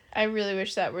 I really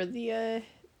wish that were the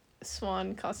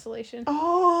swan constellation.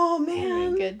 Oh That'd be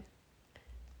man, good.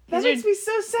 that These are makes me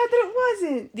so sad that it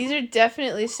wasn't. these are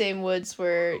definitely same woods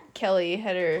where Kelly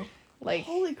had her like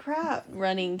Holy crap!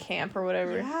 running camp or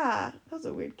whatever. Yeah, that was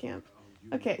a weird camp.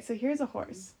 Okay, so here's a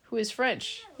horse. Who is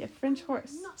French. Yeah, French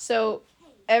horse. So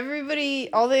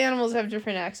everybody, all the animals have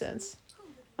different accents.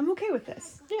 I'm okay with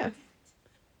this. Yeah,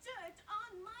 Dirt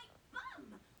on my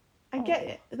bum. I get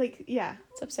it. Like, yeah.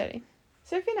 it's upsetting.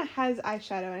 Serafina has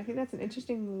eyeshadow, and I think that's an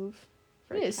interesting move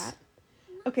for It a is. cat.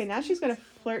 Okay, now she's gonna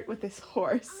flirt with this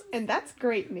horse, and that's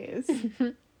great news.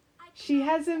 She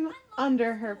has him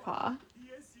under her paw.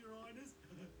 Yes, Your Highness.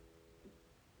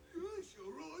 Yes,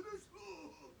 Your Highness.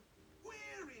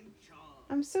 We're in charge.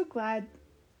 I'm so glad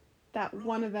that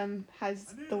one of them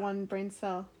has the one brain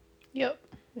cell. Yep.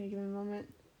 Let me give him a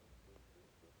moment.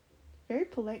 Very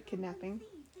polite kidnapping.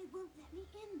 They won't let me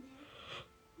in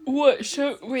there.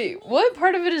 What? Wait, what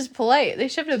part of it is polite? They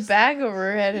shoved a bag over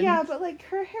her head. And... Yeah, but like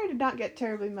her hair did not get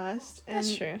terribly mussed. And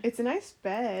That's true. It's a nice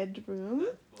bedroom.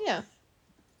 Yeah.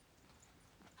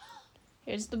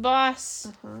 Here's the boss.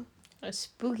 Uh-huh. A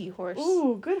spooky horse.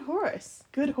 Ooh, good horse.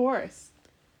 Good horse.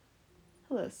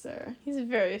 Hello, sir. He's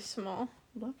very small.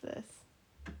 Love this.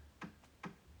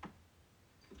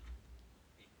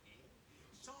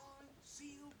 Signed,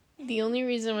 sealed. The only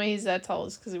reason why he's that tall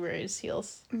is because he wears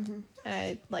heels. Mm-hmm. And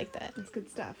I like that. That's good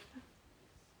stuff.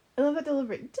 I love that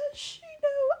delivery. Does she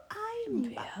know I'm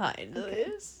Behind Okay.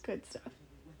 this. Good stuff.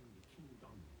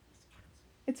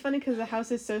 It's funny because the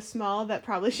house is so small that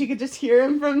probably she could just hear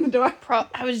him from the door.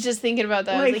 I was just thinking about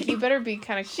that. I was Like, like, you better be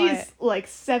kind of quiet. She's like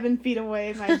 7 feet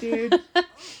away, my dude.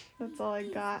 That's all I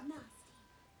got. Nasty.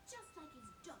 Just like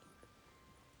his dog.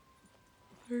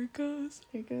 There it goes.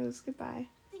 Here goes. Goodbye.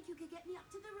 Think you could get me up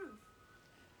to the roof?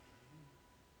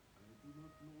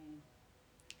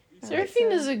 Alright,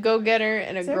 Seraphina's a go-getter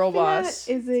and a girl Seraphina boss.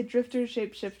 is a drifter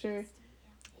shapeshifter.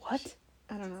 What?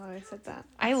 I don't know why I said that.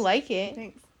 I like it.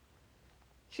 Thanks.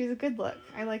 She's a good look.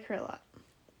 I like her a lot.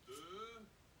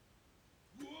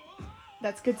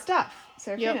 That's good stuff.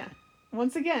 Seraphina. Yep.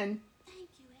 Once again, Thank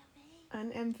you,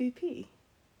 Hervé. an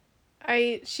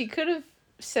MVP. She could have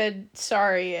said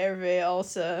sorry, Hervé,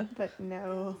 also. But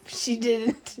no, She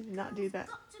didn't. did not do that.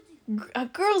 Got to do. A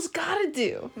girl's gotta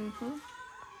do. Mm-hmm.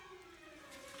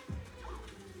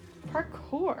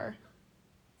 Parkour.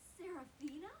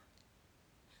 Seraphina?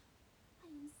 I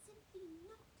am simply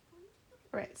not going to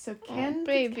look at Right, so Oh, Ken, the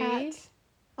baby. cat.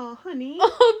 Oh, honey.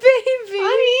 Oh, baby.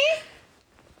 Honey!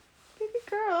 Baby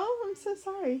girl, I'm so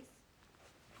sorry.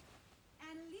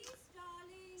 Annalise,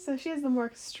 darling. So she has the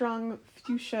more strong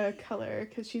fuchsia color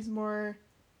because she's more.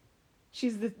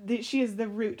 She's she is the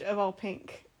root of all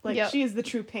pink. Like Yep. she is the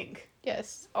true pink.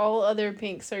 Yes, all other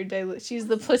pinks are diluted. She's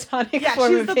the platonic Yeah,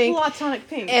 form she's of the pink, platonic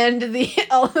pink. and the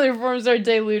all other forms are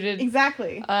diluted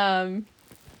Exactly.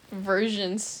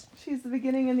 versions. She's the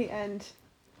beginning and the end.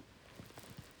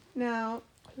 Now,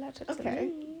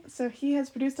 okay. So he has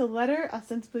produced a letter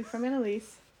ostensibly from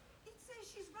Annalise. It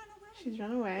says she's run away. She's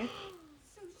run away.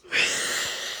 So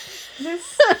she.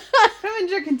 This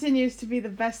Preminger continues to be the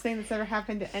best thing that's ever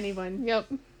happened to anyone. Yep.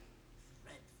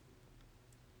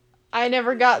 I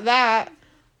never got that.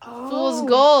 Oh, Fool's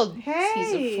gold. Hey,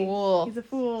 He's a fool. He's a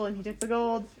fool, and he took the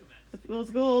gold. The fool's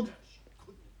gold.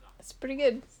 That's pretty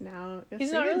good. Now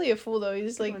He's not really a fool though.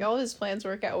 He's like one. all his plans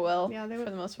work out well. Yeah, they for were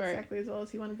the most part. exactly as well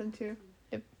as he wanted them to.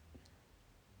 Yep.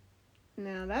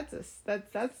 Now that's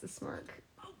the smirk.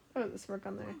 Oh, the smirk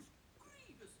on there.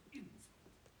 Grievous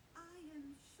insult. I am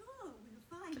sure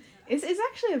we'll find her. It's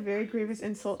actually a very grievous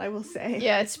insult, I will say.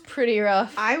 Yeah, it's pretty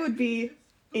rough. I would be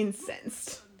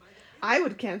incensed. I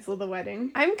would cancel the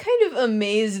wedding. I'm kind of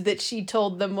amazed that she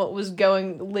told them what was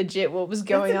going That's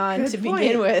a on good to point.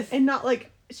 begin with. And not like,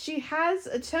 she has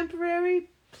a temporary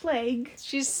plague.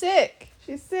 She's sick.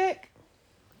 She's sick.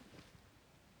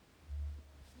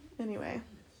 Anyway,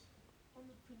 On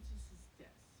the princess's desk.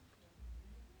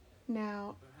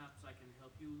 now, Perhaps I can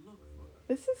help you look for her.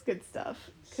 this is good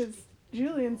stuff. Because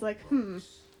Julian's like,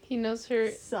 He knows her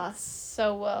sus.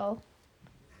 so well.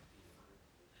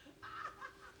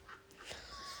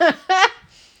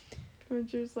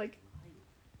 Premenger's like,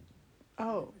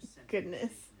 oh,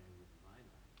 goodness.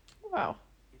 Wow.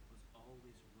 It was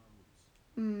always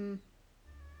Rose.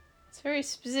 It's very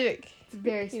specific. It's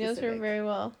very He specific. knows her very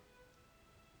well.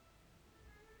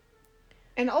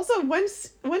 And also, when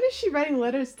is she writing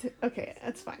letters to... Okay,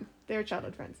 that's fine. They were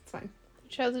childhood friends. It's fine.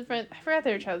 Childhood friends. I forgot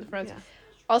they were childhood friends. Yeah.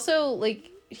 Also, like,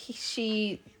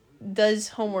 she does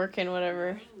homework and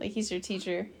whatever. Like, he's her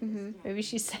teacher. Mm-hmm. Maybe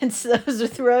she sends those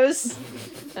with Rose.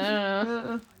 I don't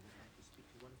know.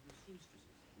 Speak to one of your seamstresses,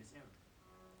 Miss Erica.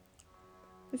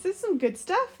 This is some good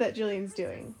stuff that Julian's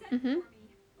doing. Mm-hmm.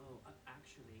 Oh,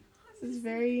 actually, This is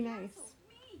very nice.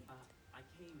 I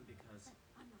came because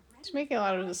She's making a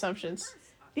lot of assumptions.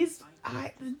 These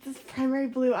the primary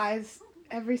blue eyes,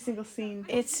 every single scene.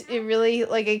 It really,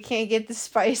 like, I can't get the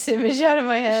Spice image out of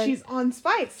my head. She's on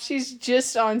Spice. She's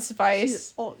just on Spice.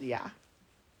 She's old, yeah.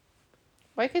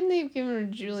 Why couldn't they have given her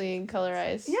Julian color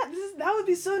eyes? Yeah, that would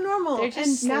be so normal. They're just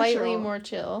and slightly natural. more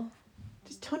chill.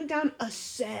 Just tone it down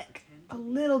a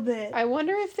little bit. I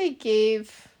wonder if they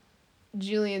gave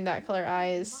Julian that color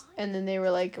eyes, and then they were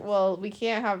like, "Well, he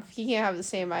can't have the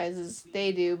same eyes as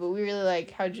they do, but we really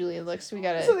like how Julian looks. So we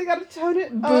gotta So they gotta tone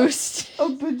it boost." up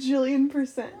a bajillion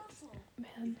 %.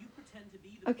 Man, you pretend to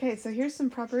be the Okay, so here's some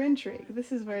proper intrigue.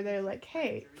 This is where they're like,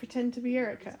 "Hey, pretend to be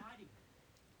Erica," hiding.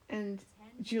 and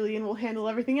Julian will handle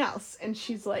everything else. And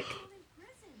she's like,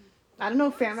 "I don't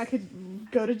know, fam. I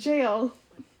could go to jail."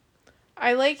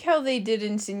 I like how they did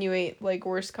insinuate like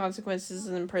worse consequences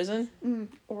than prison,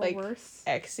 Or Like, worse,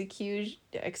 execution,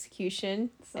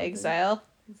 Something. exile.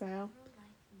 exile.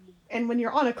 And when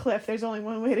you're on a cliff, there's only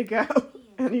one way to go,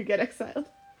 and you get exiled.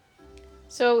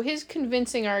 So his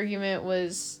convincing argument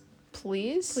was,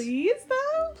 please, Please,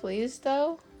 though.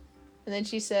 though, and then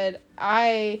she said,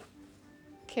 I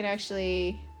can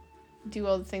actually do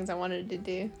all the things I wanted to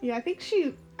do. Yeah, I think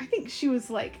she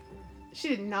was like, she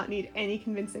did not need any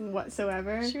convincing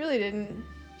whatsoever. She really didn't.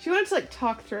 She wanted to like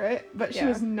talk through it, but she Yeah.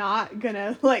 was not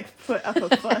gonna like put up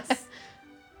a fuss.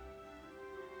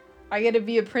 I get to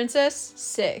be a princess?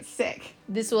 Sick. Sick.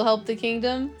 This will help the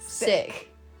kingdom? Sick.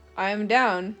 I'm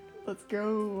down. Let's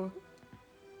go.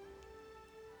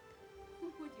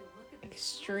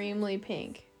 Extremely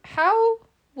pink. How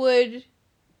would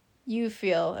you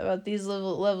feel about these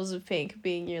levels of pink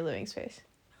being your living space?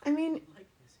 I mean,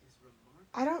 Likeness is remarkable.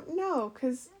 I don't know,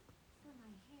 cause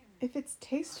if it's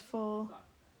tasteful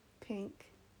pink,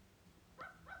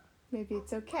 maybe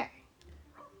it's okay.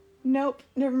 Nope,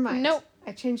 never mind. Nope.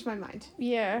 I changed my mind.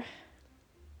 Yeah.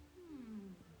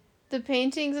 The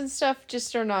paintings and stuff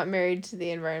just are not married to the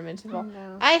environment at all.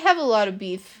 No. I have a lot of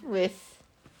beef with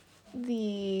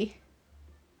a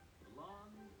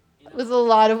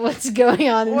lot of what's going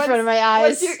on in front of my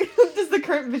eyes. Just the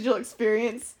current visual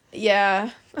experience. Yeah.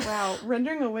 Wow,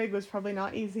 rendering a wig was probably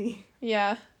not easy.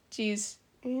 Yeah. Jeez.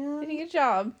 Did a And good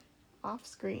job. off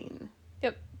screen.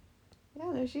 Yep.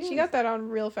 Yeah, there she is. She got that on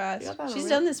real fast. She got that on She's real-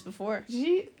 done this before. Do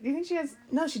you think she has?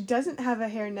 No, she doesn't have a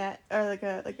hairnet or like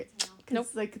a. 'Cause, Nope.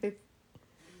 Like they.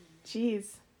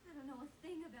 Jeez. I don't know a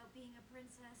thing about being a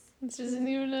princess. This isn't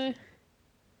even a.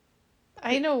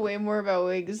 I know way more about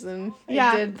wigs than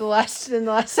Yeah. I did the last time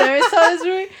I saw this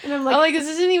movie. And I'm I'm like, like, this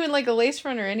isn't even like a lace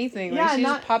front or anything. Like, Yeah, she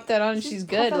not- just popped that on and just she's pop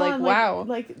good. that Like, on, wow.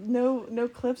 Like no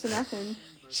clips or nothing.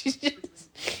 She's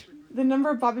just. The number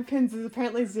of bobby pins is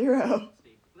apparently 0.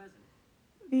 Stay pleasant.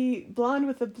 The blonde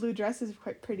with the blue dress is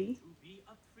quite pretty. To be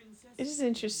a princess. It is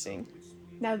interesting.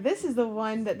 Now this is the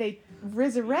one that they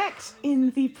resurrect in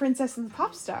The Princess and the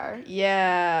Pop Star.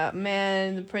 Yeah,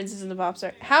 man, the princess and the pop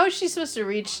star. How is she supposed to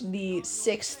reach the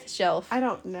 6th shelf? I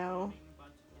don't know.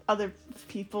 Other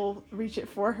people reach it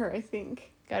for her, I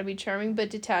think. Gotta be charming but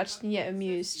detached and yet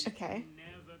amused. Okay,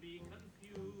 Never be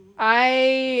confused.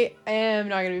 I am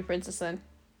not gonna be princess then,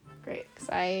 great. because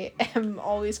I am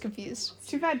always confused. It's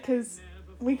too bad because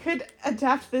we could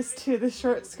adapt this to the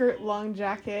short skirt, long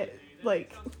jacket,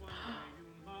 like.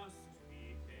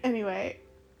 Anyway,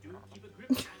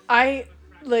 I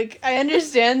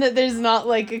understand that there's not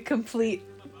like a complete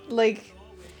like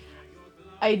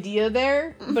idea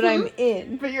there, but I'm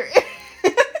in. but you're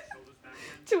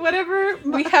to whatever.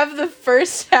 We have the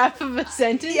first half of a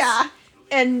sentence, Yeah,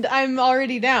 and I'm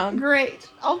already down. great.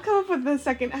 I'll come up with the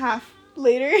second half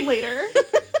Later. later,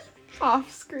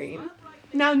 off screen.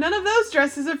 Now none of those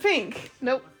dresses are pink.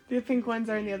 Nope. The pink ones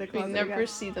are in the other We closet. I never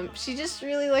guess. see them. She just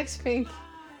really likes pink.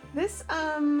 This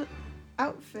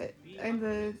outfit and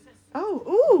the that's a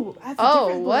Oh,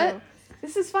 different blue. what?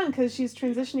 This is fun because she's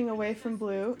transitioning away from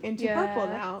blue into purple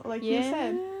Yeah. now, like you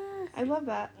said. I love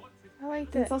that. I like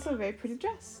It's that. also a very pretty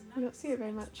dress. We don't see it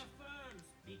very much.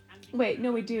 Wait,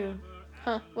 no, we do.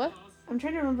 Huh? What? I'm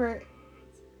trying to remember,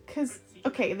 cause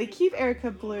okay, they keep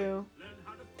Erica blue.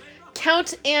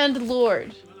 Count and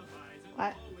lord.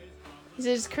 What? He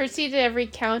says curtsy to every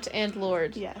count and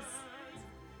lord. Yes.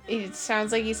 It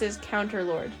sounds like he says counter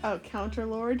lord. Oh, Counter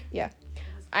Lord.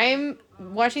 I'm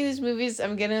watching these movies.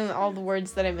 I'm getting all the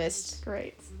words that I missed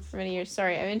Great. for many years.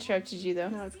 Sorry, I interrupted you though.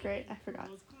 No, it's great. I forgot.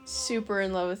 Super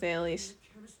in love with Annalise.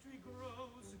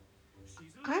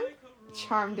 I'm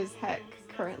charmed as heck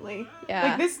currently.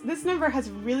 Yeah. Like this number has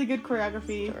really good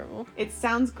choreography. Adorable. It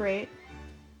sounds great.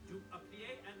 Do a plie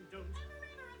and don't.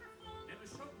 Never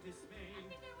show dismay.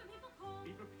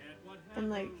 Be prepared whatever And,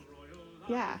 like, royal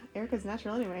Yeah, Erica's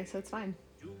natural anyway, so it's fine.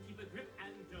 do keep a grip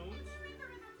and don't.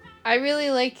 I really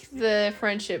like the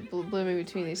friendship blooming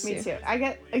between these Me two. too. I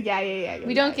get yeah.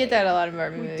 We don't get that a lot in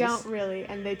Barbie We movies. don't really,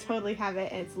 and they totally have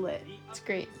it, and it's lit. It's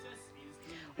great.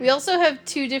 We also have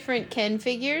two different Ken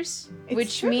figures, It's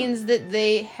which true. means that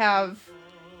they have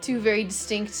two very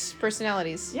distinct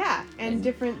personalities. Yeah, and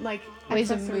different like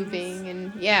Ways of accessories. moving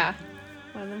and yeah.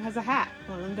 One of them has a hat.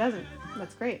 One of them doesn't.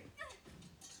 That's great.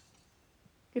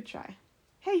 Good try.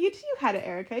 Hey, you had it,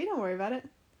 Erica. You don't worry about it.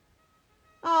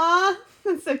 Aw,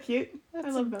 that's so cute. I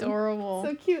That's love them. adorable.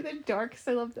 So cute. They're darks.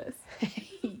 I love this.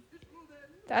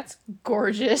 That's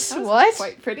gorgeous. That was What?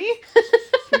 Quite pretty. Should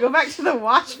we go back to the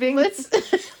watch being. Let's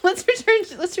let's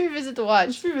revisit the watch.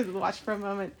 Let's revisit the watch for a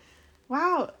moment.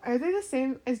 Wow, are they the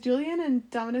same? Is Julian and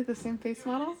Dominic the same face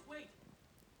model?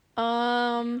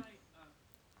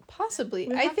 Possibly.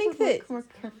 We I have think to that look more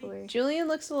carefully. Julian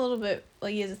looks a little bit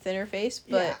like he has a thinner face,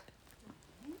 but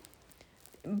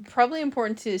Yeah. probably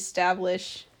important to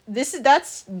establish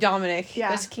that's Dominic. Yeah.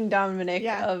 That's King Dominic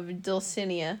Yeah. of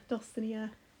Dulcinea. Dulcinea.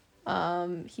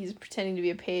 He's pretending to be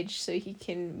a page so he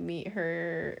can meet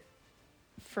her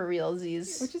for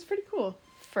realsies Which is pretty cool.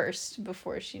 first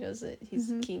before she knows that he's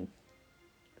Mhm. king.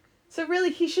 So really,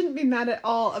 he shouldn't be mad at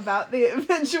all about the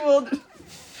eventual.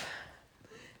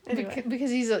 Anyway,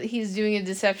 Because he's doing a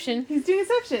deception. he's doing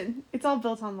Inception. It's all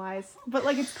built on lies, but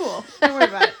like it's cool. Don't worry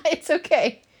about it. It's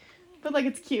okay. But like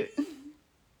it's cute.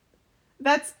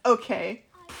 That's okay.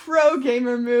 Pro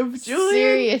gamer move, Julian.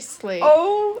 Seriously.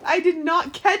 Oh, I did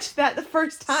not catch that the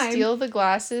first time. Steal the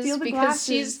glasses Steal the because glasses.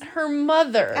 she's her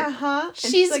mother. Uh huh.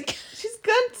 She's- like she's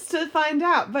good to find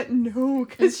out, but no,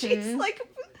 because she's Mhm. like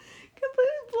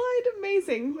completely blind.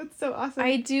 Amazing. That's so awesome.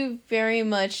 I do very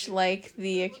much like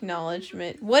the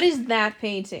acknowledgement. What is that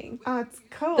painting? Oh, it's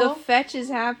cool. The fetch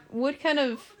is what kind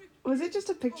of Was it just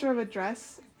a picture of a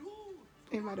dress?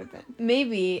 It might have been.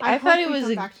 maybe I hope thought it we was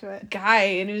come a back to it. guy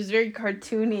and it was very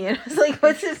cartoony and I was like,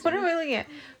 what's this? What am I looking at?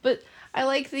 But I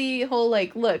like the whole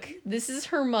like, look, this is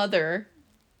her mother.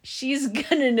 She's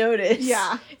gonna notice.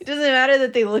 Yeah. It doesn't matter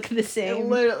that they look the It same.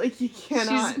 literally, you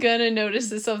cannot. She's gonna notice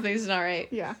that something's not right.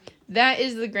 Yeah. That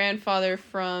is the grandfather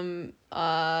from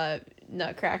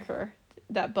Nutcracker.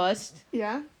 That bust.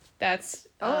 Yeah. That's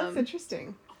Oh, that's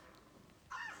interesting.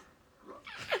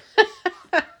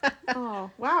 Oh,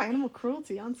 wow. Animal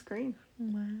cruelty on screen.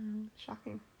 Wow.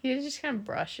 Shocking. He just kind of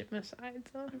brush him aside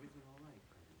though.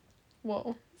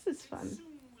 Whoa. This is fun.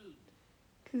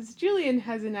 Because Julian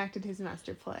has enacted his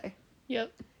master play.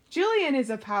 Yep. Julian is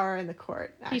a power in the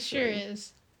court, actually. He sure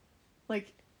is.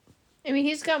 Like, I mean,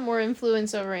 he's got more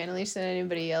influence over Annalise than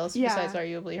anybody else Yeah. besides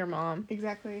arguably her mom.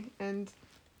 exactly. And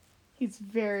he's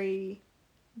very,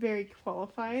 very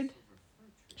qualified.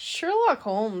 Sherlock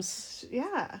Holmes,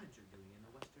 Yeah.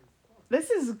 This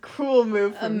is a cool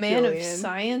move a from man of Julian.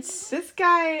 science. This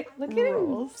guy Look at him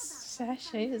rules.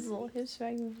 sashay his little hips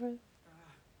back and forth. Of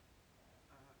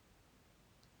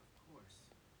course.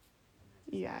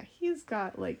 Yeah, he's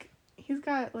got like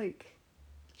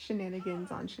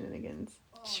shenanigans on shenanigans.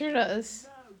 Sure does.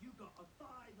 No, you got a buy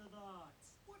the that.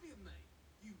 What do you mean?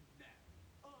 You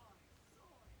know. I saw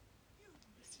it. You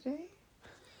Yesterday?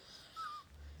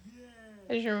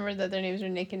 I just remembered that their names are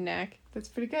Nick and Knack. That's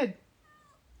pretty good.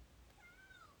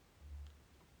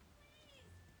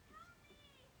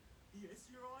 Yes,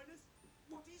 Your Highness.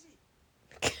 What is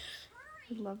it?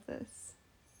 I love this.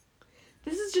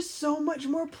 This is just so much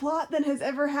more plot than has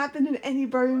ever happened in any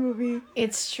Barbie movie.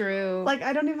 It's true. Like,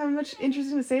 I don't even have much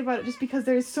interesting to say about it just because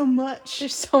there's so much.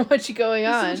 There's so much going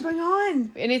There's so on. much going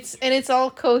on. And it's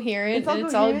all coherent and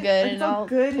it's all coherent, good like, and all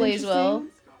plays well.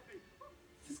 interesting.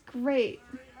 This is great.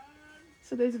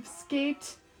 So they've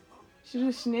escaped. She's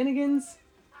doing shenanigans.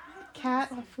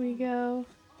 Cat. Off we go.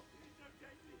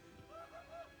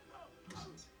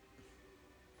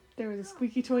 There was a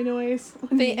squeaky toy noise.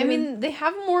 They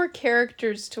have more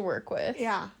characters to work with.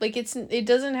 Yeah. Like it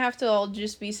doesn't have to all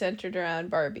just be centered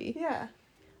around Barbie. Yeah.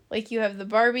 Like you have the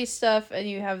Barbie stuff and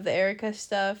you have the Erica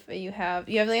stuff and you have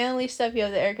the Annalise stuff, you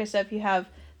have the Erica stuff, you have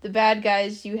the bad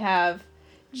guys, you have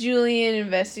Julian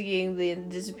investigating the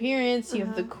disappearance, you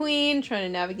have the Queen trying to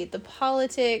navigate the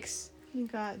politics. You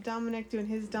got Dominic doing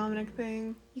his Dominic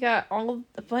thing. You got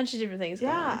a bunch of different things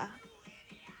going on. Yeah.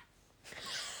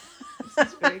 This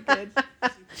is very good.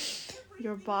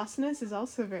 Your bossness is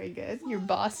also very good. Your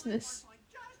bossness.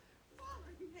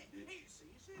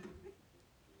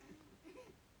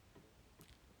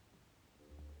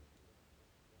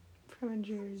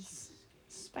 Premanger's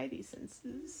spidey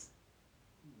senses.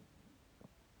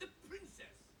 The princess!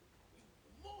 You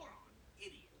moron!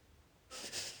 Idiot!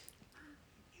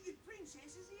 The princess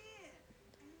is here!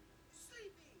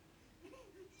 Sleeping!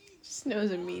 Just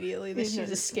knows immediately that He she's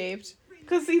knows. escaped.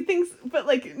 Because he thinks, but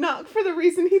like, not for the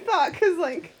reason he thought, because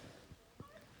like.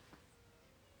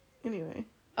 Anyway.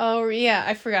 Oh yeah,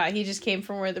 I forgot. He just came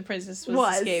from where the princess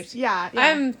was escaped. Yeah,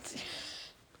 yeah.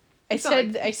 I It's not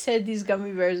like- I said these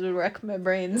gummy bears would wreck my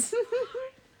brains. Ooh,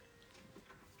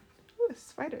 a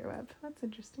spider web. That's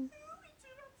interesting.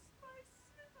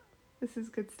 This is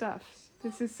good stuff.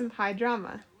 This is some high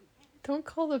drama. Don't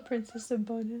call the princess a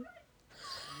bonehead.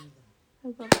 I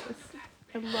love this.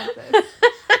 I love this.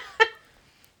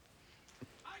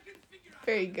 I can figure out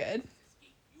Very good.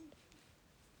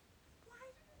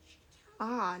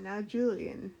 Ah, now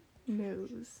Julian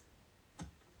knows.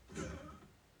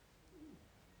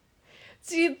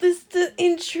 See, the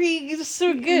intrigue is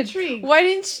so The good. intrigue. Why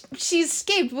didn't she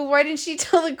escaped? But why didn't she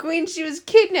tell the queen she was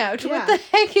kidnapped? Yeah. What the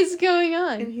heck is going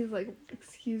And on? he's like,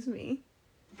 excuse me.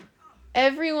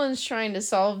 Everyone's trying to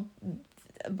solve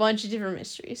a bunch of different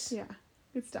mysteries. Yeah,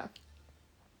 good stuff.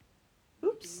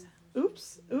 Oops.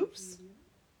 Oops. Oops.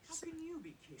 How can you be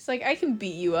kid? It's like, I can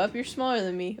beat you up. You're smaller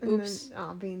than me. And Oops. then,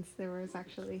 oh, beans. There was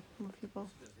actually more people.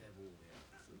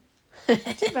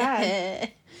 Too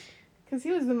bad. Because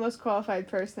he was the most qualified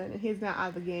person, and he's now out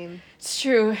of the game. It's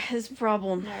true. It's a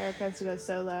problem. Now Erica has to go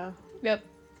solo. Yep.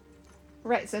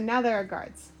 Right, so now there are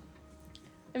guards.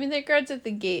 I mean, there are guards at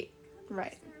the gate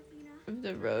Right. Seraphina. of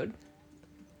the road.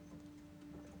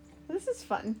 This is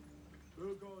fun.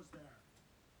 Who goes there?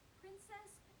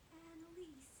 Princess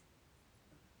Annalise.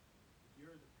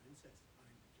 You're the princess. I'm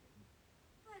the king.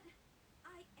 But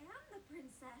I am the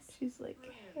princess. She's like,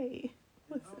 hey,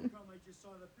 Then how listen. come I just saw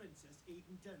the princess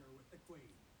eating dinner with the queen?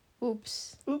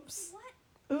 Oops. Oops. What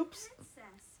Oops.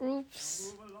 princess?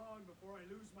 Oops. Move along before I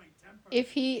lose my temper.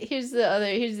 Here's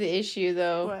the issue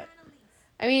though. What? Annalise.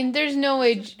 I mean, there's no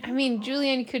way. I mean,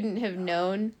 Julian couldn't have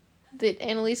known that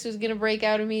Annalise was gonna break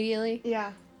out immediately,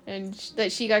 Yeah. and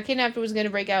that she got kidnapped and was gonna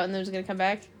break out and then was gonna come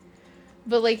back.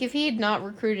 But like, if he had not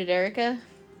recruited Erica,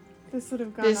 This would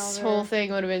have gone this all whole there.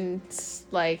 thing would have been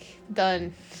like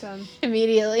done Done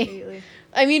immediately. immediately.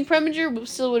 I mean, Preminger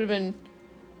still would have been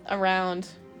around.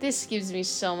 This gives me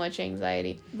so much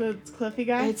anxiety. The Cliffy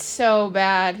guy? It's so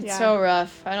bad. It's Yeah. so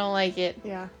rough. I don't like it.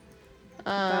 Yeah.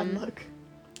 Bad Um, look.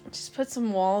 just put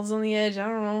some walls on the edge. I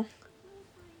don't know.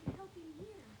 We'll find help in here.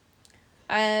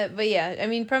 But yeah, I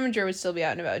mean, Preminger would still be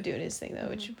out and about doing his thing though,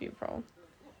 which would be a problem.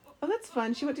 Oh, that's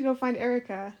fun. She went to go find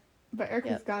Erica, but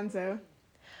Erica's Yep. gonzo.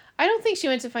 I don't think she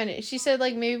went to find it. She said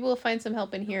like maybe we'll find some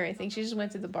help in here. I think she just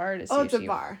went to the bar to see. Oh, if it's a she,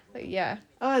 bar. Like, yeah,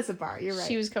 Oh, it's a bar. You're right.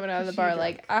 she was coming out of the She bar drunk.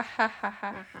 like ah ha ha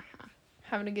ha,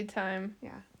 having a good time,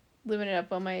 Yeah. living it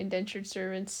up while my indentured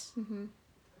servants Mm-hmm.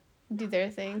 do their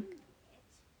thing.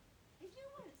 If you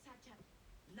weren't such a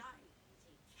lazy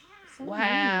So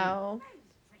Wow,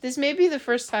 this may be the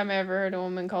first time I ever heard a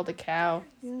woman called a cow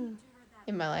Yeah. To her that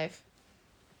in my life.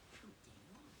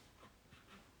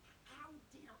 How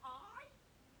dare I?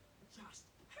 Just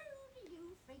who do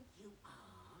you think you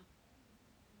are?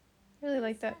 I really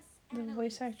like that the Princess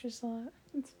voice Annalise. actress a lot.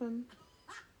 It's fun.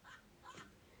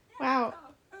 Wow.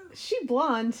 Is she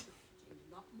blonde?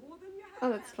 Not more than you have.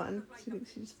 Oh, that's fun. She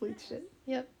thinks she just bleached it.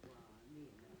 Yep. It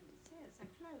says a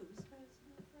closed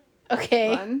personal friend.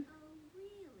 Okay. Fun.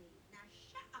 Now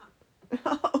shut up.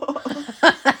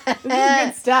 This is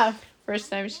good stuff. First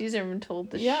time she's ever been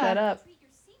told to Yeah. shut up. Treat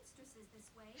your seamstresses this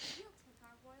way. We'll take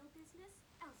our royal business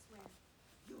elsewhere.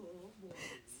 You're warning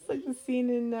It's like the scene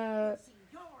in See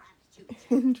your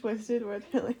attitude. in Twisted where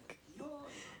they're like, You're not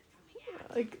coming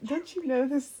out. like, don't you know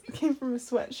this came from a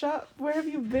sweatshop? Where have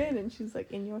you been? And she's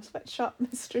like, in your sweatshop,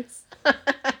 mistress.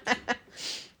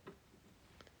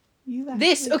 You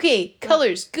This, actually- okay,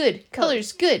 colors, good.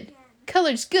 Colors, good. Again.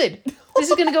 Colors, good. This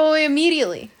is gonna go away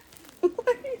immediately.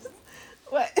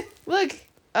 What? Look,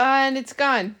 and it's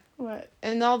gone. What?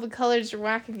 And all the colors are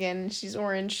whack again, and she's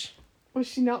orange. Was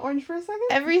she not orange for a second?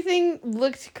 Everything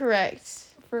looked correct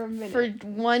For a minute. for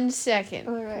 1 second,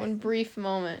 All right. one brief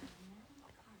moment.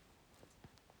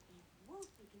 Wolf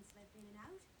we can slip in and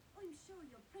out. I'm sure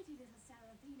your pretty little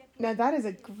Seraphina can. Now that is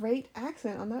a great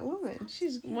accent on that woman.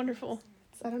 She's wonderful.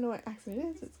 I don't know what accent it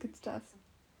is. It's good stuff.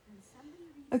 When somebody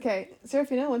reads Okay,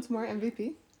 Seraphina once more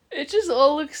MVP. It just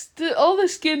all looks, all the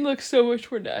skin looks so much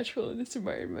more natural in this I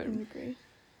environment. agree.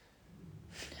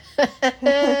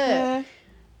 Oh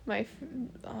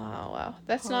wow,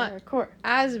 that's not Hardcore.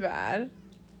 as bad.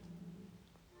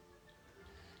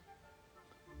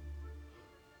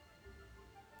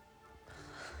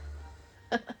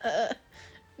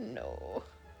 No. Oh.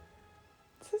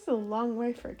 This is a long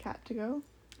way for a cat to go.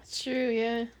 It's true,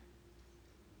 yeah.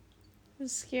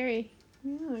 It's scary.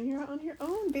 Yeah, you're on your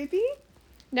own, baby.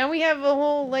 Now we have a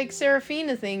whole, like,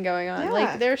 Seraphina thing going on. Yeah.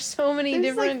 Like, there's so many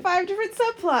There's different... like 5 different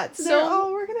subplots. So- They're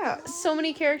all working out. so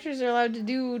many characters are allowed to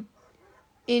do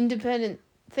independent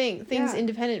things Yeah.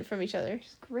 independent from each other.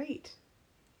 Great.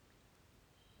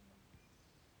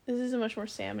 This is a much more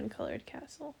salmon colored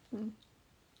castle.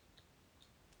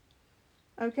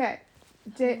 Okay.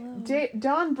 Hello.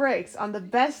 Dawn breaks on the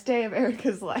best day of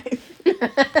Erica's life.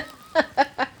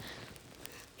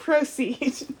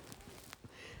 Proceed.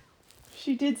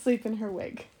 She did sleep in her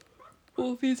wig.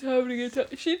 Wolfie's having a time.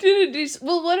 She didn't do.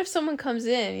 Well, what if someone comes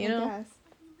in? You know. I guess.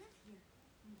 We live here.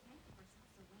 We can't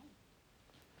give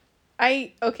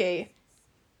ourselves away. Okay.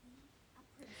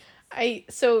 A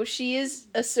princess. So she is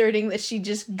asserting that she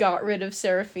just got rid of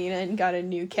Seraphina and got a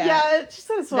new cat. Yeah, she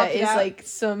sort of swapped That it is out. like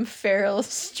some feral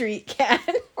street cat.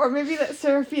 Or maybe that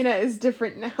Seraphina is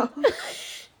different now. No,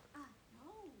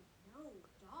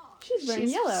 dog. She's wearing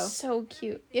She's yellow. so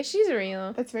cute. Yeah, she's a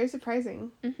yellow. That's very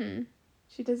surprising. Mm-hmm.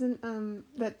 She doesn't,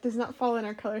 that does not fall in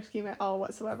our color scheme at all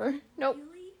whatsoever. Nope.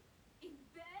 Really? In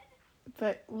bed?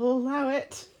 But we'll allow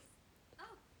it. Oh,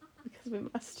 Because we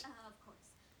must. of course.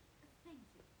 Thank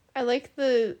you. I like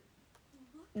the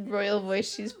Look at royal this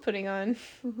voice she's room. putting on.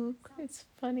 Hmm It's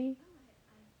funny.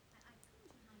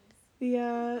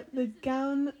 The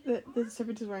gown that the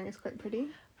servant is wearing is quite pretty.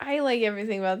 I like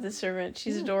everything about this servant.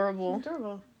 She's Yeah, adorable. She's adorable.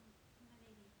 My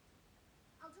lady.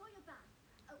 I'll draw your bath.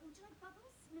 Would you like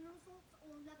bubbles, mineral salts, or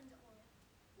lavender oil?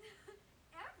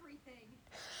 Everything.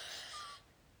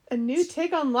 A new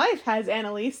take on life has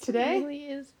Annalise It today. really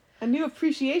is. A new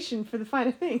appreciation for the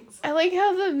finer things. I like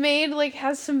how the maid like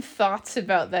has some thoughts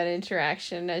about that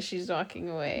interaction as she's walking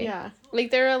away. Yeah.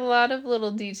 Like there are a lot of little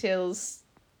details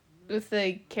with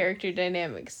the character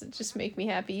dynamics that just make me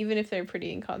happy, even if they're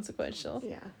pretty inconsequential.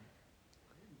 Yeah.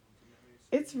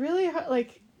 It's really hard,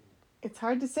 like, it's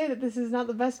hard to say that this is not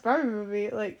the best Barbie movie,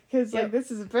 like, because, Yep. like, this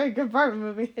is a very good Barbie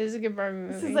movie. It is a good Barbie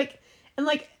movie. This is, like, and,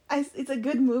 like, it's a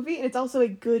good movie, and it's also a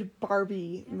good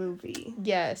Barbie movie.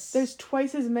 yes. There's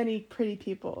twice as many pretty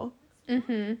people.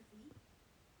 Mm-hmm. Are you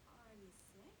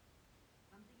sick?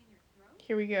 Something in your throat?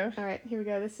 Here we go. All right, here we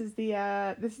go. This is the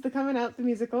Coming Out, the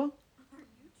musical. Are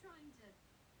you trying to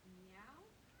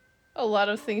meow? A lot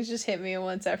of things just hit me at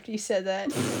once after you said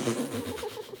that.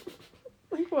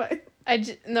 Like what? I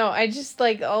just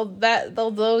like all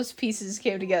those pieces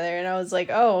came together, and I was like,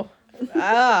 oh,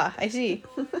 I see.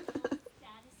 Status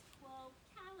quo,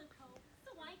 calico.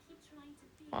 So I keep trying to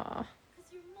be. Aw.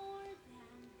 Because you're more than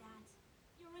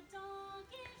that. You're a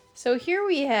doggish. So here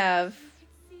we have,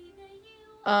 See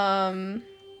that you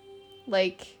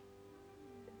like,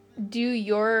 do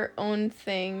your own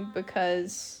thing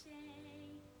because,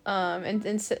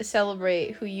 and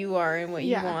celebrate who you are and what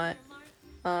Yeah. you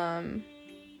want.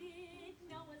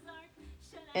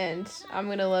 And I'm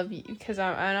gonna love you because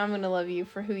I'm gonna love you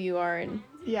for who you are, and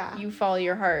Yeah. you follow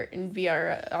your heart and be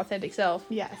our authentic self.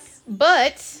 Yes.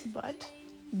 But But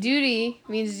duty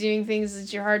means doing things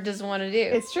that your heart doesn't want to do.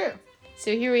 it's true.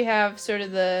 So here we have sort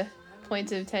of the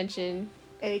points of tension.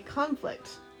 A conflict.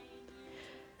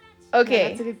 Yeah, Okay,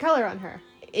 that's a good color on her.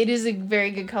 it is a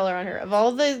very good color on her. Of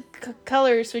all the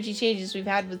color switchy changes we've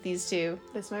had with these two,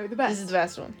 This might be the best. this is the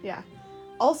best one. Yeah.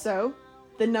 Also,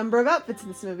 the number of outfits in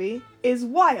this movie is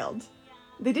wild.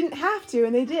 They didn't have to,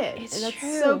 and they did. It's and that's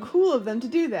true. so cool of them to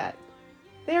do that.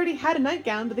 They already had a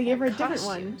nightgown, but they gave her a different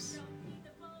one. Costumes.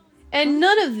 And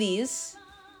none of these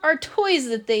are toys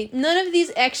that none of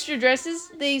these extra dresses,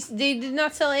 they did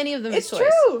not sell any of them It's as toys.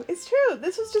 true. It's true.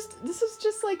 This was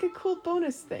just like a cool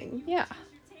bonus thing. Yeah.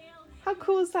 How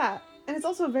cool is that? And it's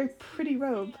also a very pretty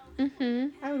robe. Mm-hmm.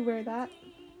 I would wear that.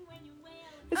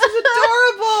 This is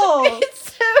adorable.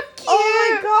 It's so cute.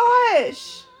 Oh my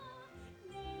gosh.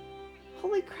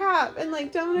 Holy crap. And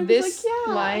like Dominic This was like,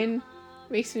 yeah. line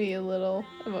makes me a little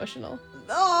emotional.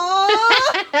 Aww.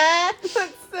 That's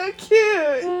so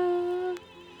cute.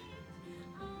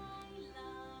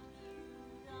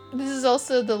 This is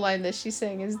also the line that she's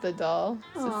saying is the doll.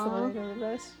 So it's the one I Aw. know the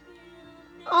best.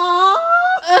 Aww.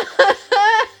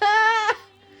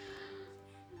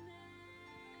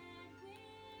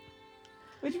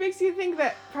 Which makes you think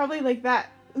that probably like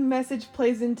that message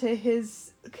plays into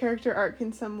his character arc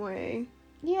in some way.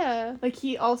 Yeah. Like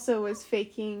he also was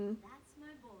faking. That's my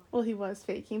boy. Well, he was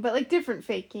faking, but like different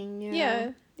faking, you know?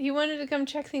 Yeah. He wanted to come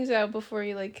check things out before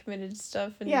he like committed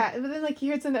stuff. And Yeah, but then like he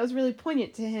heard something that was really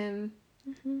poignant to him.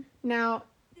 Mhm. Now,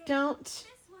 don't This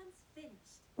one's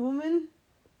finished.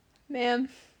 Ma'am,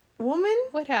 woman.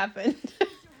 what happened? Your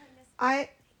Highness, I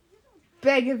you don't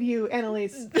beg of you,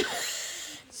 Annalise.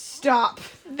 Stop.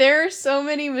 There are so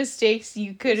many mistakes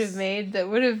you could have made that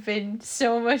would have been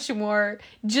so much more,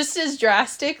 just as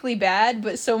drastically bad,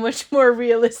 but so much more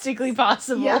realistically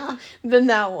possible Yeah. than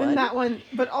that one. Than that one.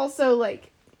 But also, like,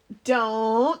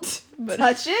 don't But-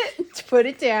 touch it. Put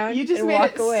it down. You just and made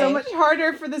walk it away. so much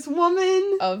harder for this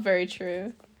woman. Oh, very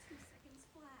true. 2 seconds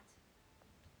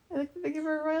flat. I like that they give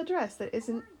her a royal dress that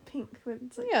isn't pink, but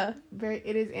it's like Yeah.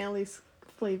 it is Annalise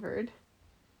flavored.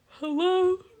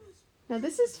 Hello. Now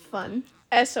this is fun.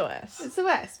 SOS. It's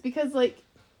SOS because like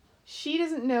she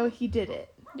doesn't know he did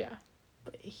it, Yeah.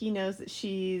 but he knows that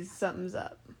she's something's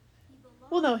up. He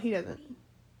belongs Well, no, he doesn't.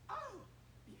 Oh,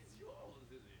 it's yours,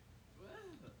 is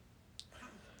it?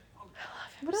 Well,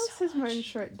 What else has Martin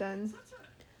Short done?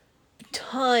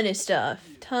 Ton of stuff.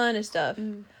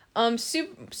 Mm.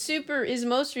 Super. His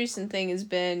most recent thing has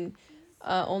been,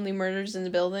 Only Murders in the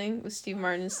Building with Steve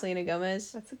Martin and Selena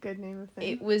Gomez. That's a good name of thing.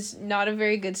 It was not a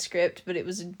very good script, but it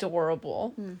was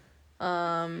adorable. Hmm.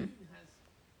 has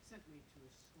sent me to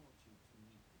escort you to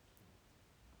meet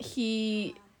the king.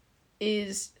 He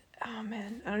is. Oh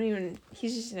man,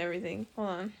 he's just in everything. Hold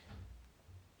on.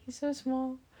 He's so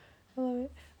small. I love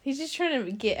it. He's just trying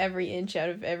to get every inch out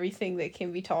of everything that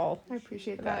can be tall I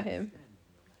appreciate about that. him.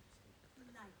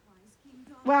 likewise, King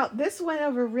Don. Wow, this went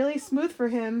over really smooth for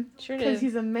him Sure because did.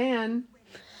 he's a man.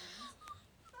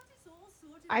 That is all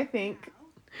sorted I out think. now.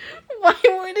 Why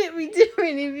would it be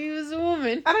different if he was a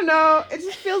woman? I don't know. It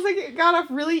just feels like it got off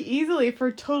really easily for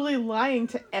totally lying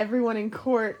to everyone in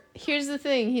court. Here's the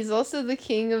thing. He's also the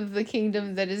king of the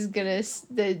kingdom that is gonna...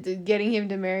 getting him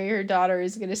to marry her daughter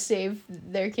is gonna save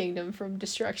their kingdom from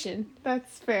destruction.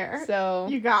 That's fair. So...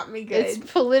 You got me good.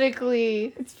 It's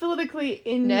politically It's politically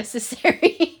in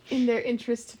necessary. in their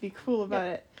interest to be cool about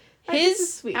it. This is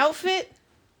His sweet. outfit,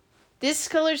 this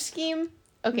color scheme,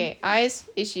 okay, eyes,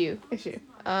 issue. Issue.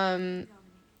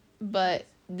 But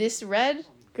this red,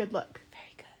 Good luck.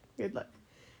 very good. Good luck.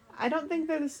 I don't think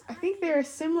they're this. I think they are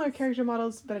similar character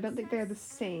models, but I don't think they are the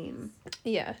same.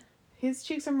 Yeah. His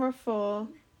cheeks are more full.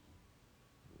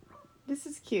 This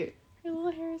is cute. Her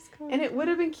little hair is cool. And it would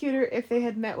have been cuter if they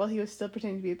had met while he was still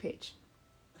pretending to be a page.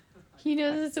 He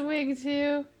knows it's a wig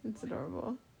too. It's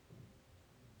adorable.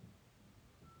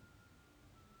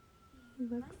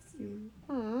 Let's see.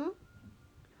 Aww. I'm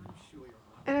sure you're right.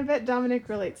 And I bet Dominic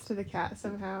relates to the cat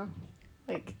somehow.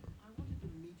 Like, I wanted to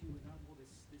meet you without all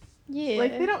this. Yeah.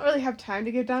 like they don't really have time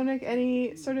to give Dominic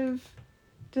any sort of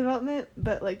development,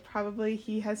 but like probably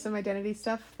he has some identity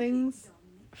stuff things.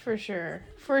 For sure.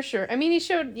 For sure. I mean,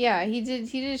 he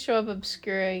did show up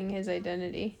obscuring his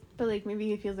identity. But like maybe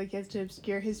he feels like he has to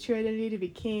obscure his true identity to be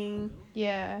king,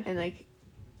 Yeah. and like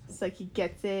it's like he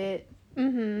gets it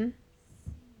Mm-hmm.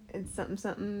 and something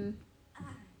something.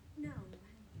 No, I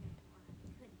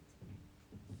couldn't.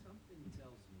 Something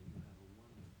tells me you have a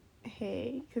wonderful.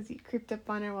 Hey, because he creeped up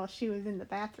on her while she was in the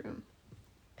bathroom.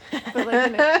 But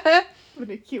like in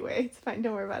a cute way. It's fine.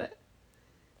 Don't worry about it.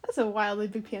 That's a wildly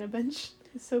big piano bench.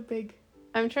 It's so big.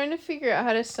 I'm trying to figure out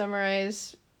how to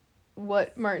summarize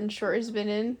what Martin Short has been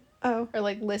in, Oh. or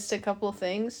like list a couple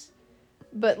things.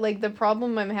 But like the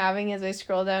problem I'm having as I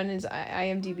scroll down his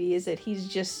IMDb is that he's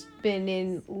just been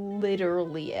in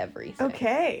literally everything.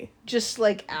 Okay. Just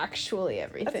like actually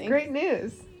everything. That's great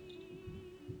news.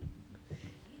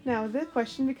 Now the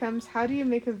question becomes, how do you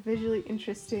make a visually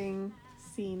interesting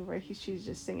scene where she's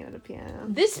just singing at a piano?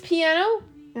 This piano?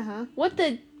 Uh-huh. What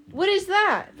is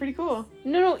that? Pretty cool.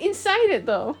 No, inside it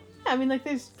though. Yeah, I mean, like,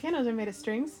 there's pianos are made of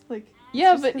strings. Like,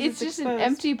 Yeah, just but 'cause it's it's just an exposed.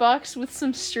 empty box with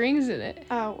some strings in it.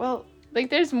 oh, well, Like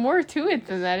there's more to it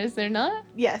than that, is there not?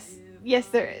 yes. Yes,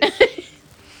 there is.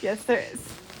 Yes, there is.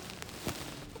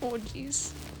 Oh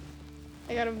jeez.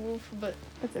 I gotta move, but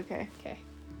That's okay. okay.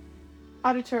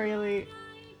 Auditorially,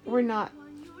 we're not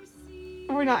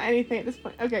anything at this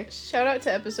point. Okay. Shout out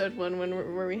to episode 1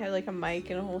 where we had like a mic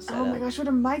and a whole setup. Oh my gosh, what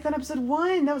a mic on episode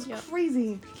 1! That was Yep.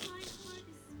 crazy.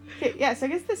 Okay, yeah, so I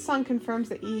guess this song confirms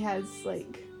that he has,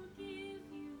 like,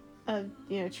 a,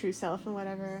 true self and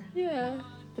whatever. Yeah.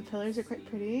 The pillars are quite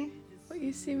pretty. What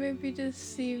you see may be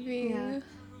deceiving. Yeah.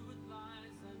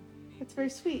 It's very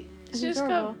sweet. It's and just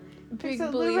adorable. got big It's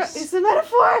a beliefs. It's a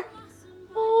metaphor!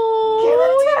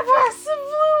 Oh, it's a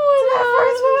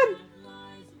metaphor!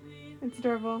 It's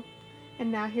adorable.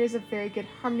 And now here's a very good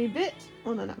harmony bit.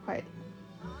 Well, no, not quite.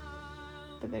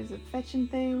 But there's a fetching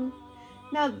thing.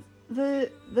 Now, the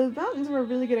mountains were a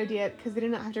really good idea because they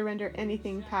did not have to render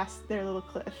anything past their little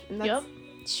cliff. And that's Yep,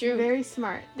 it's true. very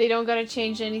smart. They don't gotta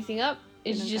change anything up.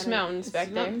 They It's don't just gotta- mountains it's back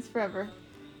there. mountains forever.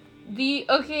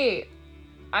 Okay,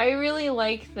 I really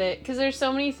like that because there's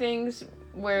so many things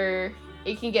where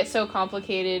it can get so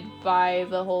complicated by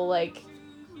the whole, like,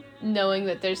 knowing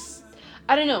that there's,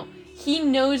 I don't know, he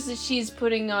knows that she's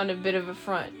putting on a bit of a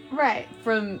front Right.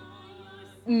 from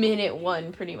minute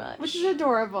one, pretty much. Which is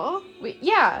adorable.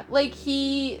 Yeah, like,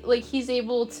 he's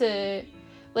able to,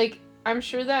 like, I'm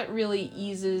sure that really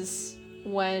eases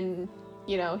when,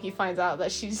 you know, he finds out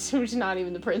that she's not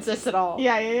even the princess at all.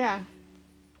 Yeah.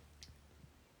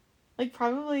 Like,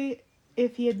 probably,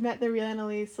 if he had met the real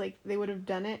Annalise, like, they would have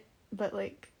done it, but,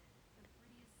 like,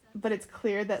 but it's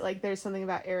clear that, like, there's something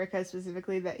about Erica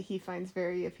specifically that he finds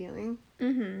very appealing.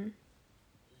 Mm-hmm. There's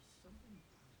something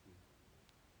about you.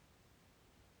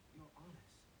 You're honest.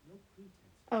 No pretense.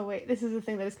 Oh, wait, this is the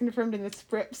thing that is confirmed in the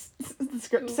script,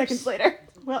 Oops. seconds later.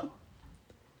 Well,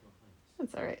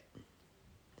 that's alright.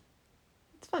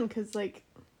 It's fun, because, like,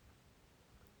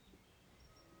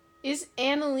 Is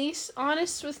Annalise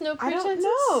honest with no I pretenses?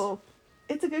 don't know.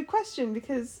 It's a good question,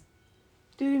 because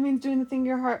duty means doing the thing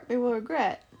your heart may will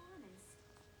regret.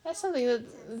 That's something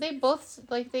that they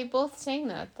both sang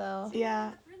that, though.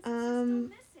 Yeah, The princess is still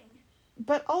missing.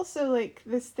 but also, like,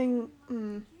 this thing,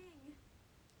 King.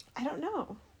 I don't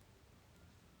know.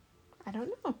 It's a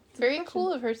good Very question.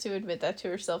 cool of her to admit that to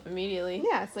herself immediately.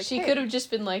 Yeah, it's like, She hey, could have just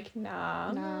been like, nah,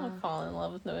 I'm Nah. not falling in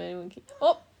love with no anyone.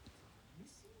 Oh!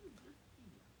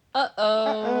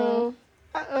 Uh-oh.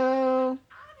 Uh-oh. Uh-oh.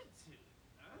 Attitude.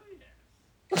 Oh,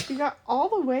 yes. You got all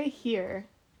the way here.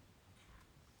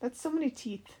 That's so many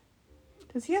teeth.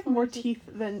 Does he have more teeth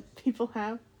than people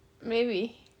have?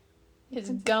 Maybe. His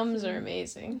Princess gums are Leia.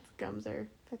 amazing. His gums are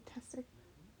fantastic.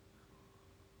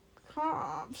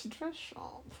 Cops, dress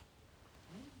shop.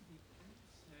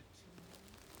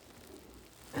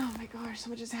 Oh my gosh, so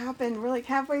much has happened. We're like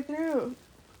halfway through.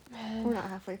 We're not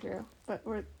halfway through, but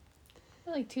we're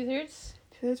Like 2/3?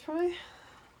 two-thirds probably.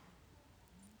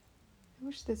 I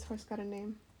wish this horse got a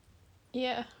name.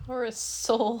 Yeah, or a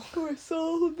soul. Or a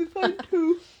soul would be fun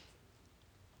too.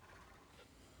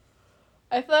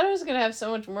 I thought I was gonna have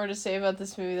so much more to say about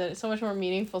this movie, so much more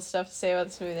meaningful stuff to say about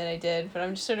this movie than I did, but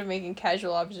I'm just sort of making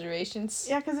casual observations.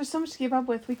 Yeah, because there's so much to keep up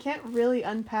with. We can't really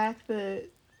unpack the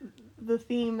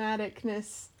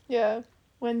thematicness Yeah.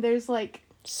 when there's like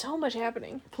So much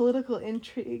happening. political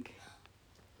intrigue.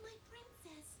 My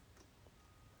princess.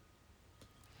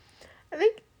 I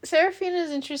think Seraphina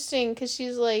is interesting because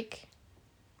she's like,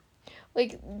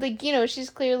 you know, she's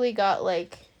clearly got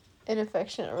like an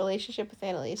affectionate relationship with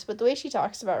Annalise, but the way she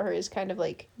talks about her is kind of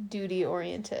like duty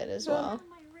oriented as well. On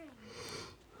my ring.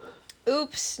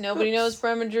 Oops, nobody Oops. knows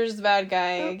Preminger's the bad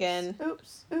guy Oops, again.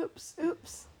 Oops.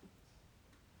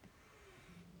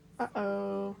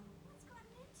 Uh-oh. What's gotten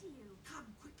into you? Come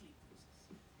quickly, princess.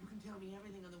 You can tell me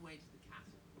everything on the way to the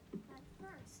castle. But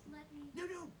first, let me. No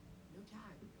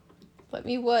time. Let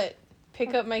me what?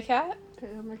 Pick up my cat?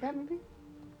 Oh my god, maybe?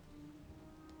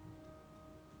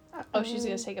 Oh, she's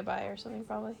gonna say goodbye or something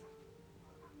probably.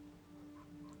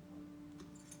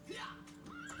 Look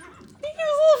at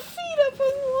his little feet up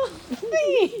on the wall.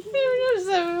 I never noticed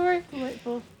that before.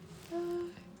 Delightful.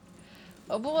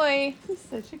 Oh boy. This is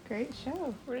such a great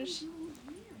show. Where is she?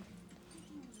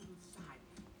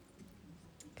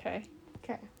 Okay.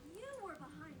 Okay. You were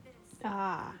behind this.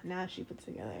 Ah, now she puts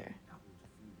together.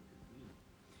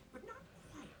 But not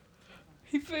quite.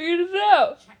 He figured it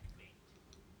out. Checkmate.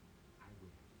 I will.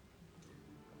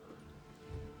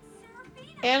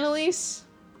 Seraphina. Annalise,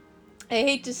 I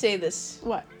hate to say this.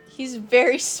 What? He's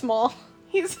very small.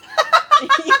 He's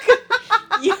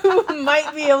You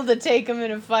might be able to take him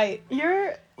in a fight.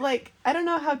 You're like, I don't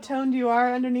know how toned you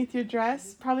are underneath your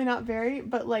dress. Probably not very,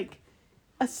 but like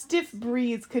a stiff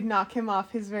breeze could knock him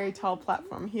off his very tall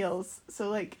platform heels. So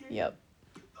like Yep.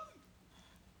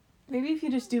 maybe if you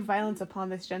just do violence upon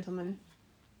this gentleman.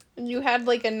 You had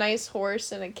like a nice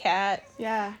horse and a cat.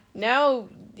 Yeah, Now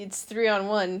it's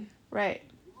 3-on-1. right.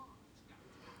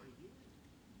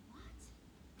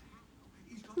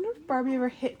 I wonder if Barbie ever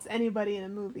hits anybody in a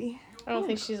movie. I don't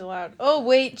think she's allowed. Oh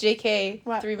wait, JK.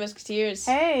 What? Three Musketeers.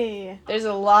 Hey, There's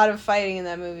a lot of fighting in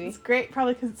that movie. it's great.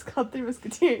 Probably because it's called Three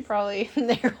Musketeers. Probably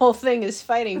their whole thing is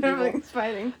fighting people. Everything's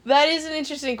fighting. That is an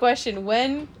interesting question.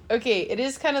 Okay, it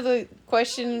is kind of the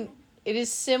question, it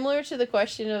is similar to the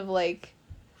question of like,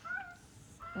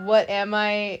 what am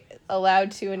I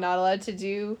allowed to and not allowed to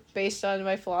do based on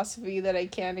my philosophy that I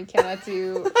can and cannot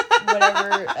do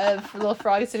whatever little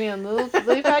frog sitting on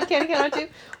lily pad can and cannot do.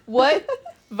 What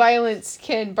violence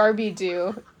can Barbie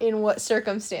do in what This is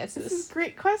circumstances? a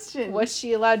great question. What's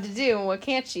she allowed to do and what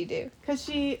can't she do? Because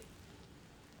she,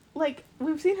 like,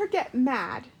 we've seen her get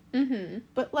mad, Mm-hmm.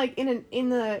 but like in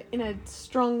a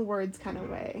strong words kind of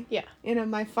way. Yeah. In a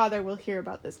my father will hear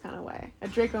about this kind of way, a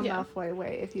Draco Yeah. Malfoy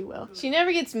way, if you will. She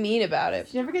never gets mean about it.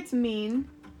 She never gets mean.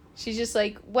 She's just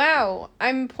like, wow,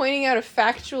 I'm pointing out a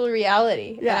factual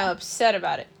reality, and Yeah. I'm upset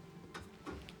about it.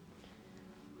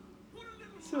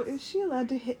 So is she allowed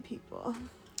to hit people?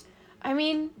 I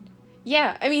mean,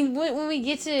 yeah. I mean, when we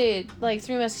get to like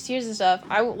Three Musketeers and stuff,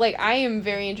 I am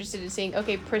very interested in seeing.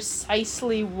 Okay,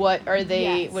 precisely what are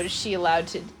they? Yes. What is she allowed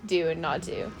to do and not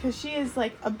do? Because she is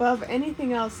like above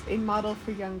anything else a model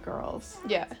for young girls.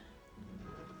 Yeah.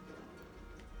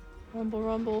 Rumble,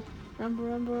 rumble. Rumble,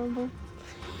 rumble, rumble.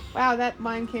 Wow, that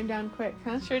mine came down quick,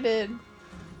 huh? Sure did.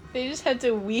 They just had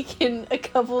to weaken a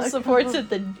couple A supports couple- at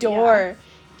the door.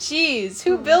 Jeez,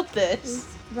 who built this?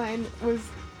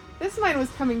 This mine was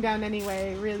coming down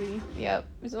anyway, really. Yep,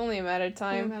 it's only a matter of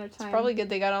time. Only a matter of time. It's probably good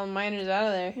they got all the miners out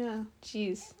of there. Yeah.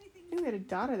 Jeez. I think they had a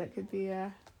daughter that could be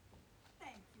Thank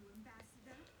you,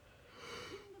 Ambassador.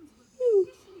 Kingdoms will be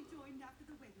officially joined after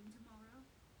the wedding tomorrow.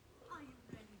 Are you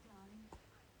ready, darling?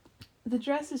 The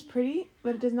dress is pretty,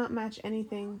 but it does not match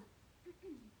anything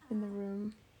in the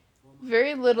room.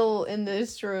 Very little in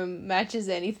this room matches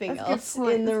anything That's a good else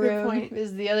point, in the that's a good room point.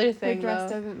 is the other Her thing dress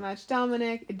though. doesn't match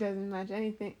Dominic. It doesn't match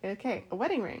anything. Okay, a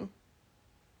wedding ring.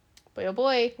 Boy oh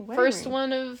boy. A wedding First ring.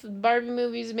 one of Barbie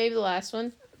movies, maybe the last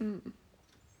one. Mm.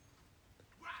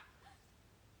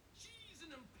 She's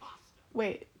an imposter.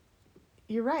 Wait,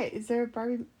 you're right. Is there a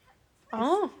Barbie?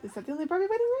 Oh. Is that the only Barbie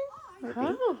wedding ring?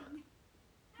 Might be. Oh.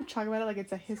 We talk about it like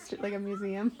it's a history, like a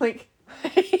museum, like I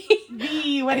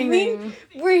the wedding mean, ring.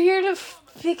 we're here to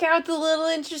pick out the little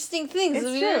interesting things It's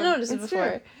that we true, didn't notice it's before.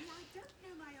 true. And I don't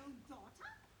know my own daughter.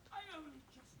 I only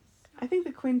just discovered. I think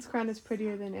the queen's crown is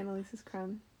prettier than Annalise's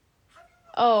crown.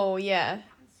 Oh yeah, Haven't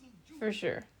seen Julian. for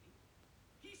sure.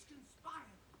 He's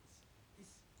conspired with this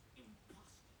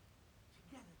imposter.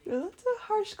 Together they Well, that's a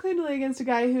harsh claim to lay against a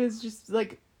guy who is just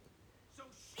like. so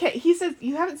she Okay, he says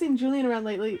you haven't seen Julian around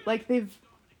lately. Like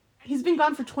he's been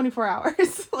gone for 24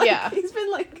 hours. Like, Yeah. He's been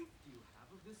like. do you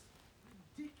have of this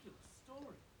ridiculous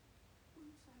story?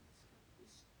 Once I discovered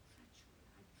this treachery,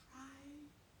 I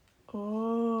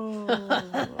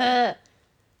tried. Oh.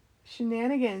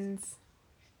 Shenanigans.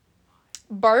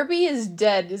 Barbie is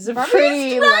dead is a Barbie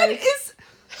pretty is dead, like is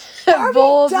Barbie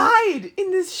bold. died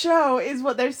in this show, is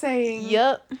what they're saying.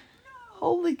 Yep.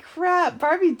 Holy crap,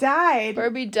 Barbie died.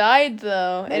 Barbie died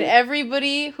though, and Right.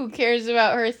 everybody who cares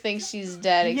about her thinks she's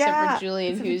dead, except Yeah, for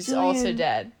Julian, except for who's also Julian.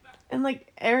 dead. And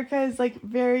like Erica is like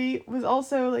was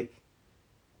also like,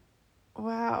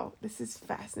 wow, this is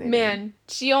fascinating. Man,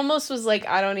 she almost was like,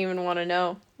 I don't even want to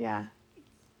know. Yeah.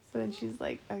 So then she's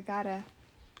like, I gotta.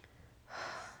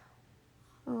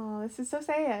 Oh, this is so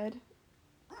sad.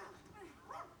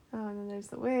 Oh, and then there's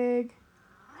the wig.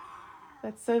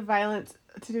 That's so violent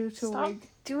to do to Stop a wig.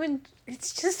 doing.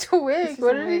 It's just a wig. It's just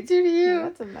What a did wig. it do to Yeah, you?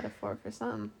 that's a metaphor for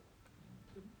something.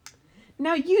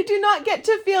 Now, you do not get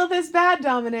to feel this bad,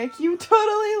 Dominic. You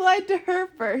totally lied to her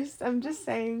first. I'm just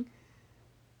saying.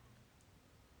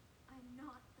 I'm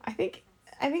not the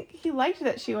I think he liked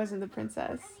that she wasn't the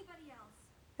princess. anybody else.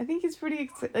 I think he's pretty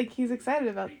he's excited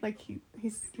about he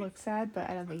looks sad, but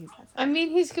I don't think he's that sad. I mean,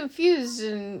 he's confused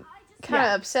and kind of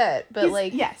Yeah. upset, but He's-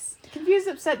 like, yes, confused,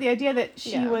 upset. The idea that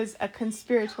she Yeah. was a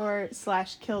conspirator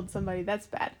 / killed somebody, that's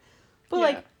bad. But Yeah.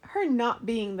 like her not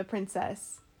being the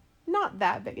princess, not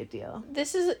that big a deal.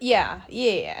 this is yeah.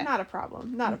 Not a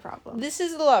problem. Not a problem. This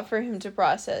is a lot for him to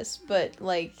process, but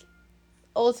like,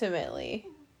 ultimately,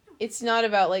 it's not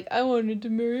about like I wanted to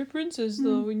marry a princess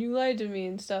though when you lied to me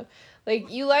and stuff. Like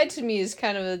you lied to me is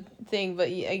kind of a thing, but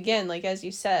again, like as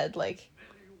you said, like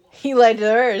he lied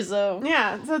to her, so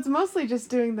Yeah, so it's mostly just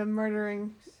doing the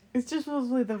murdering. It's just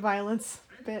mostly the violence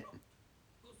bit.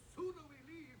 The sooner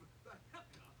we leave, the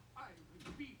happier I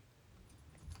will be.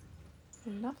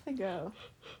 Enough to go.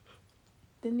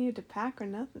 Didn't need to pack or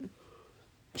nothing.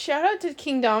 shout out to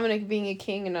King Dominic being a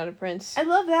king and not a prince. I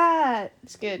love that.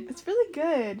 It's good. It's really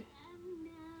good. And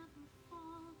never fall.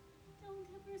 Don't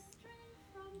ever stray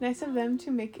from Nice of them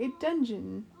to make a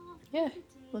dungeon. Yeah,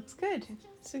 Looks good.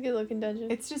 it's a good looking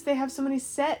dungeon. It's just they have so many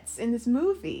sets in this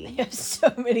movie. They have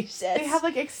so many sets. They have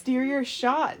like exterior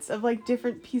shots of like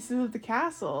different pieces of the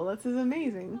castle. That's just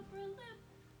amazing.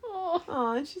 oh,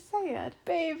 Oh, and she's sad.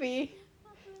 baby.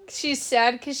 She's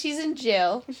sad because she's in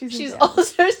jail. 'Cause she's in She's jail.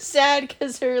 also sad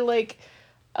because her like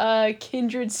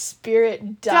kindred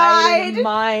spirit died in Died?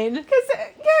 mine. Cause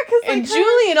like And her-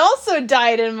 Julian also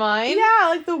died in mine. Yeah,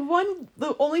 like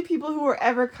the only people who were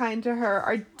ever kind to her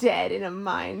are dead in a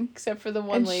mine. Except for the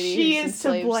one And lady she who's is to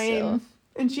enslaved blame. still.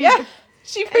 And she's Yeah.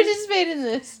 She participated in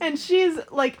this. And she's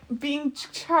like being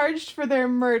charged for their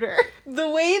murder. The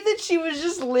way that she was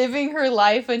just living her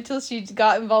life until she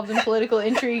got involved in political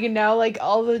intrigue, and now like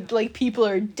all the like people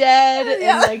are dead,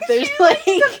 and like there's like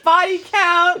the body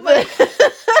count. Like,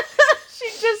 she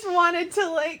just wanted to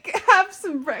like have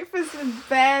some breakfast in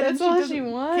bed. That's and all doesn't she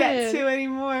wanted. Get to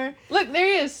anymore. Look, there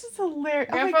he is. This is hilarious.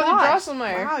 Grandfather oh my gosh.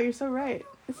 Drosselmeyer. Wow, you're so right.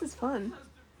 This is fun.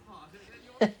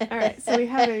 All right, so we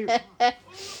have a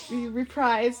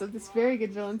reprise of this very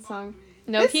good villain song.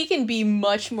 No, This- he can be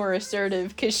much more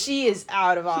assertive because she is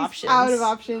out of She's options. out of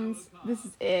options. This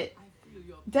is it.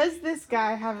 Does this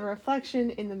guy have a reflection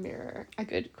in the mirror? I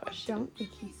Good question. don't think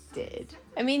he did.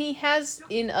 I mean, he has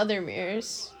in other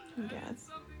mirrors. I guess.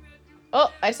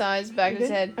 Oh, I saw his back You of his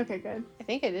did? head. Okay, good. I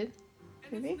think I did.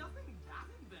 Maybe. Nothing that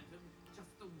inventive,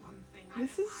 just the one thing I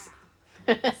This is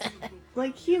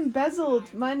like he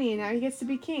embezzled money and now he gets to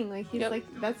be king. Like he's Yep. like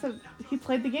he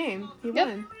played the game. He Yep.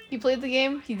 won. He played the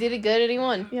game. He did it good, and he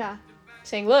won. Yeah.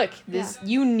 Saying, "Look, this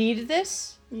you need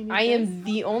this. You need I this. am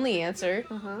the only answer,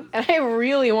 Uh-huh. and I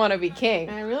really want to be king."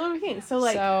 And I really want to be king. So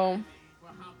like so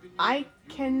I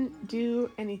can do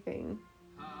anything.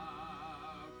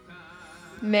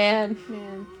 man,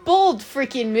 Man. bold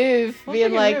freaking move, Bold being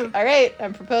freaking like, move. "All right,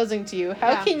 I'm proposing to you.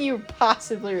 How Yeah. can you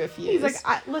possibly refuse?" He's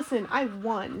like, listen, I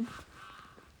won.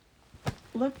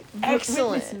 Look,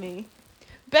 Excellent. witness me.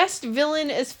 Best villain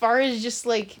as far as just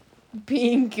like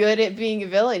being good at being a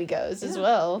villain goes as Yeah,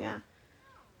 well. Yeah.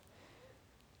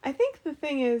 I think the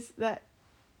thing is that,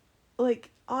 like,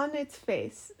 on its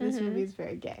face, this Mhm. movie is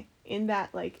very gay. In that,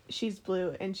 like, she's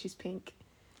blue and she's pink.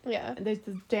 Yeah. And there's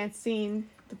the dance scene,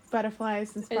 the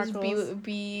butterflies and As sparkles.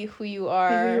 be who you Be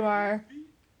are. who you are.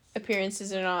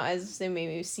 Appearances are not as they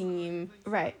may seem.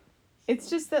 Right. It's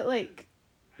just that, like,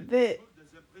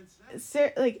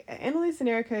 like, Annalise and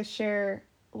Erica share,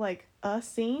 like, a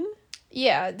scene.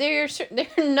 Yeah, they're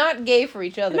not gay for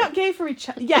each other. They're not gay for each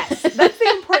other. Yes, that's the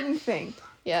important thing.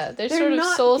 Yeah, they're, They're sort of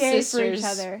not soul gay sisters, for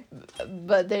each other.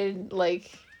 but they're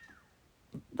like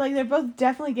Like, they're both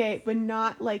definitely gay, but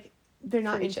not, like, they're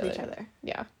not For each into each other. other.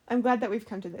 yeah. I'm glad that we've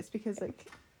come to this because, like,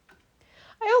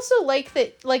 I also like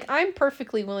that. Like, I'm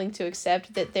perfectly willing to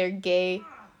accept that they're gay,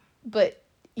 but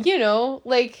you know,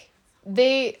 like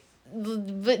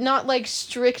but not like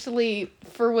strictly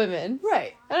for women.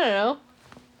 right. I don't know.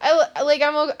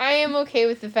 I am okay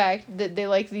with the fact that they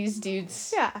like these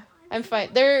dudes. Yeah. I'm fine.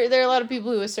 There are a lot of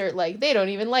people who assert like they don't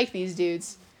even like these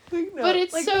dudes. Like, no, But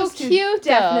it's like, so those two cute,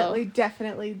 though.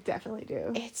 Definitely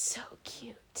do. It's so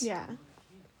cute. Yeah.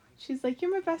 She's like,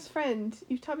 you're my best friend.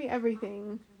 You've taught me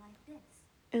everything. Like this.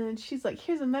 And then she's like,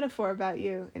 here's a metaphor about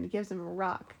you. And gives him a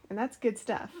rock. And that's good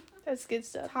stuff. That's good It's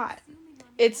stuff. hot.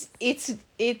 It's and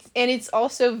it's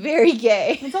also very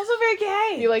gay. It's also very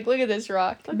gay. You're like, look at this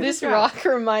rock. Look at This this rock. rock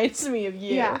reminds me of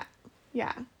you. Yeah.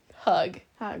 Yeah. Hug.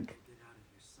 Hug. get out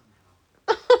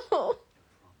of here somehow.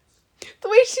 The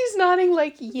way she's nodding,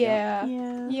 like, yeah.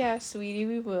 Yeah. Yeah, sweetie,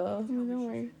 we will. Oh, don't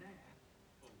worry.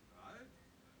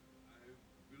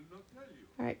 I will not tell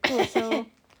you. Alright, cool. So,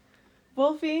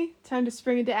 Wolfie, time to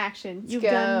spring into action. Let's You've go.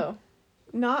 done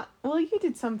not, well, you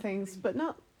did some things, but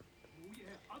not. Oh yeah,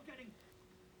 I'm getting.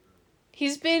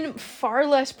 He's been far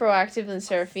less proactive than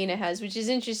Serafina has, which is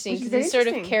interesting Which is because very he's sort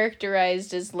of interesting.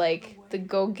 characterized as like the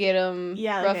go get 'em,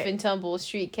 Yeah, like rough a- and tumble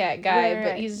street cat guy, Right, but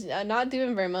right. he's not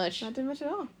doing very much. Not doing much at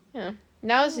all.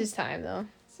 Now's his time though.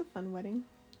 It's a fun wedding.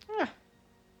 Yeah.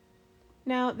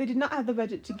 Now, they did not have the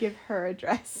budget to give her a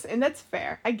dress, and that's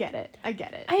fair. I get it. I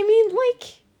get it. I mean, like,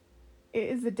 It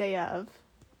is the day of.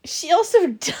 she also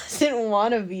doesn't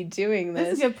want to be doing That's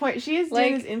this. a good point. She is Like-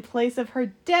 doing this in place of her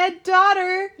dead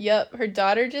daughter, Yep, her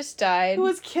daughter just died. who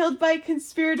was killed by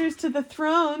conspirators to the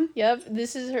throne. Yep,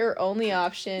 this is her only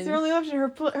option. It's her only option.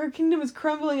 Her kingdom is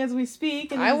crumbling as we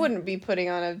speak. And I is- wouldn't be putting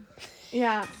on a.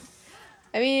 Yeah,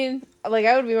 I mean, like,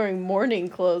 I would be wearing mourning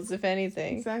clothes, if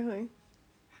anything. exactly.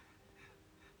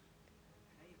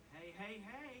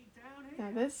 Hey, down here.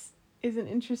 Now, this is an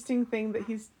interesting thing that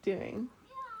he's doing.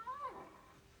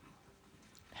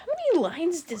 How many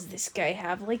lines does this guy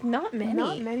have? Like, not many.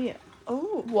 Not many.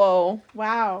 Oh, Whoa.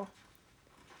 wow.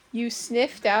 You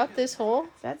sniffed out this hole?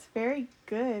 That's very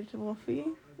good, Wolfie.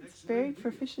 It's very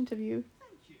proficient of you.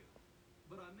 Thank you.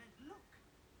 But I meant, look.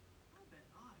 I bet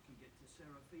I can get to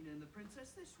Serafina and the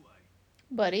princess this way.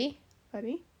 Buddy,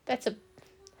 Buddy. that's a...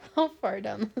 How far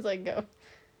down does that go?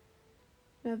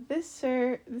 Now, this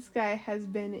guy has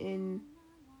been in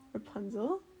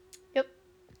Rapunzel. Yep.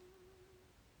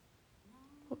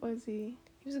 What was he?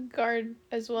 He was a guard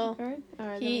as well. Guard? Oh,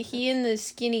 that He makes he and the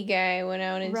skinny guy went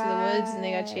out into the woods and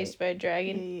they got Right. chased by a sense.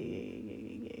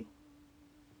 dragon. Yeah.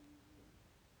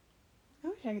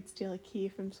 Oh, wish I could steal a key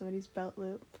from somebody's belt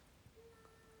loop.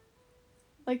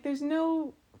 Like, there's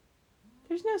no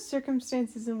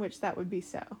circumstances in which that would be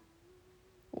so.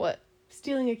 What?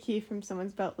 Stealing a key from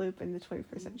someone's belt loop in the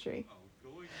 21st century.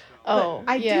 Oh,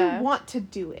 I yeah. do want to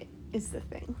do it, is the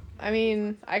thing. I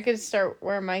mean, I could start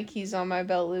wearing my keys on my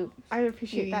belt loop. I You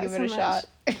appreciate can that give so it a much. shot.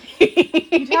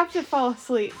 You'd have to fall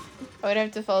asleep. I would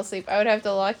have to fall asleep. I would have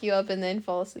to lock you up and then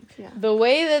fall asleep. Yeah. The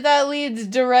way that leads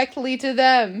directly to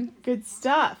them. Good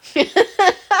stuff.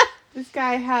 This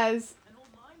guy has...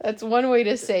 That's one way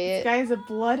to say This it. guy is a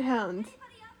bloodhound.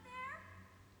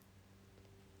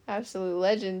 Absolute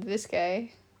legend, this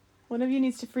guy. One of you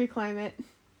needs to free climb it.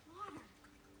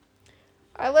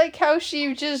 I like how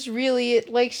she just really,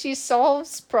 like, she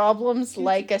solves problems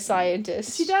like a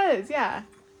scientist. She does, yeah.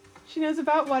 She knows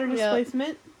about water Yep.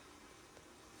 displacement.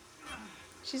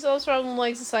 She solves problems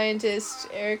like a scientist.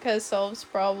 Erica solves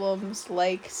problems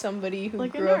like somebody who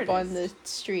Like an grew up on the artist.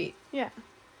 street. Yeah.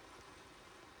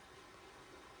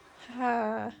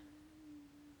 Ah.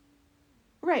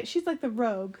 Right, she's like the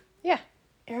rogue. Yeah.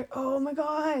 Oh my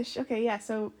gosh. Okay, yeah,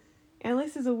 so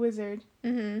Annalise is a wizard.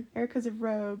 Mm-hmm. Erica's a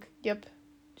rogue. Yep.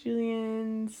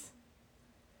 Julian's...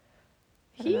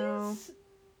 I don't know. He's...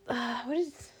 what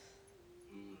is...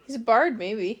 He's a bard,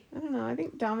 maybe. I don't know. I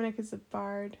think Dominic is a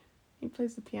bard. He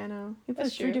plays the piano. He plays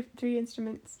That's true. three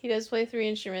instruments. He does play 3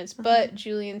 instruments, Uh-huh. but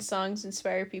Julian's songs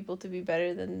inspire people to be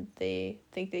better than they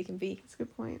think they can be. That's a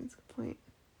good point. That's a good point.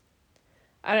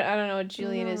 I don't know what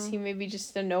Julian is. He may be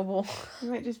just a noble. He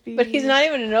might just be... But he's not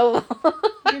even a noble.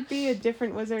 He could be a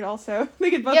different wizard also. They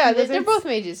could both Yeah, be they're wizards. both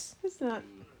mages. It's not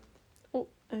Oh.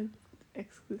 an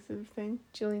exclusive thing.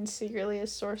 Julian's secretly a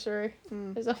sorcerer.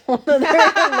 Mm. There's a whole other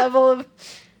level of...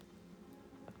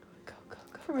 Go, go,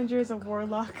 go. Preminger is a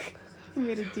warlock. He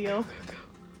made a deal.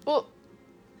 Well,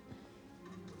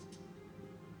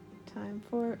 Time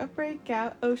for a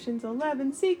breakout Ocean's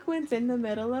 11 sequence in the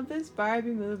middle of this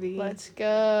Barbie movie. let's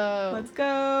go. Let's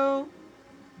go.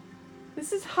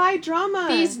 This is high drama.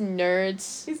 These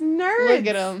nerds. These nerds. Look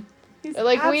at them. These They're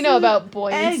like, we know absolute about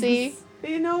buoyancy. eggs.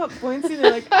 They know what buoyancy. They're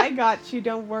like, I got you.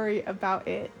 Don't worry about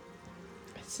it.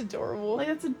 It's adorable. Like,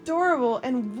 that's adorable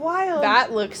and wild.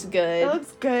 That looks good. That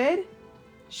looks good.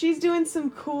 She's doing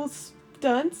some cool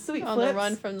stunts, sweet On flips. the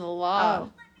run from the law.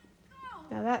 Oh.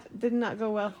 Now that did not go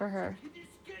well for her.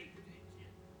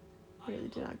 Really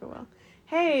did not go well.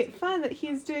 Hey, fun that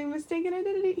he's doing mistaken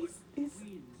identity. He's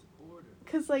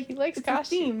because like He likes it's a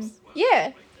costumes. theme.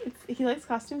 Yeah. He likes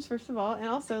costumes first of all, and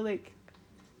also like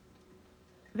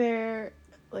they're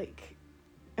like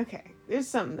okay. There's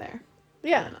something there. I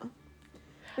Yeah. don't know.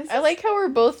 This I is- like how we're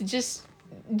both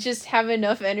just have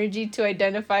enough energy to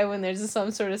identify when there's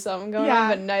some sort of something going Yeah. on,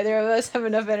 but neither of us have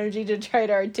enough energy to try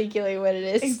to articulate what it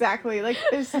is. exactly like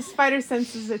there's the spider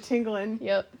senses a tingling.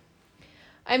 Yep.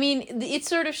 I mean, it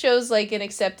sort of shows like an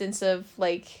acceptance of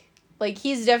like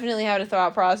he's definitely had a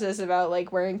thought process about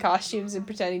like wearing costumes and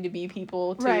pretending to be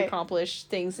people to Right. accomplish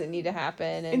things that need to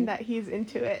happen, and In that he's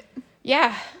into it.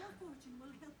 yeah,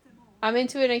 I'm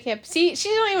into it. And I can't see.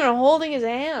 She's not even holding his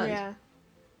hand. Yeah.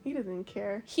 He doesn't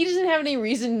care. He doesn't have any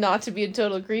reason not to be a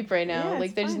total creep right now. Yeah, Like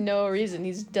it's there's fine. no reason.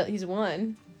 He's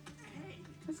won.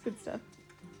 That's good stuff.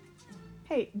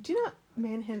 Hey, do not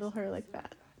manhandle her like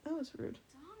that. That was rude.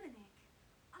 Dominic,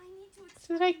 I need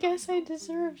to So I guess I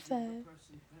deserved that.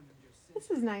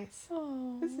 This is nice.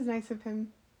 Oh, This is nice of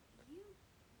him.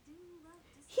 You do love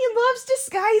to He loves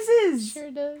disguises.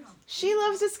 sure does. She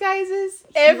loves disguises.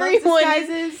 He Everyone loves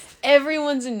is- disguises.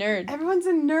 Everyone's a nerd. Everyone's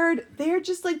a nerd. They're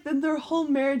just like their whole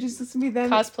marriage is just gonna be them.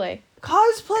 Cosplay.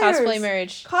 Cosplayers. Cosplay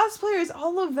marriage. Cosplayers,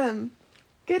 all of them.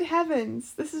 Good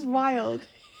heavens, this is wild.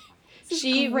 This is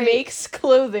She great. makes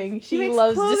clothing. She he makes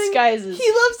loves clothing. disguises. He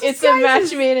loves It's a match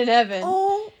disguises. made in heaven.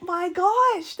 Oh my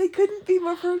gosh, they couldn't be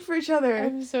more perfect for each other.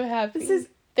 I'm so happy. This is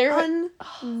They're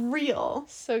unreal.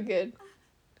 so good.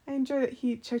 I enjoy that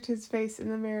he checked his face in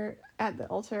the mirror at the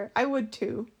altar. I would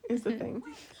too, is the thing.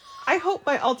 I hope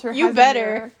my altar You has a better.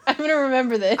 mirror. I'm gonna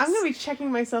remember this. I'm gonna be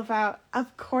checking myself out.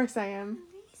 Of course I am.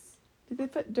 Elise? Did they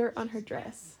put dirt on her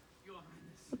dress? Your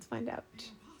Highness, Let's find out. the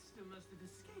imposter must have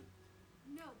escaped.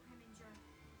 No, Preminger.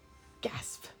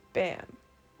 Gasp. Bam.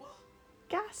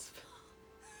 Gasp.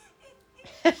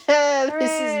 This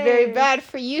is very Hooray. bad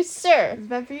for you, sir. It's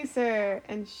bad for you, sir.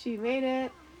 And she made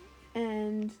it.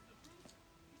 And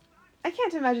I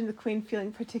can't imagine the queen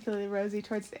feeling particularly rosy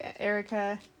towards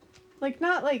Erica. Like,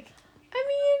 not like, I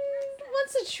mean,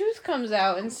 once the truth comes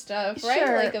out and stuff, right?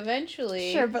 Sure. Like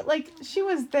eventually. sure, but like, she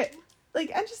was there.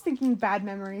 Like, I'm just thinking bad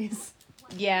memories.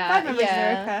 Yeah. Bad memories,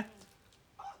 Yeah. Erica.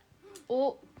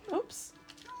 Well, Oops.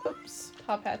 Oops.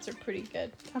 top hats are pretty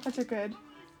good. Top hats are good.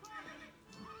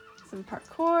 some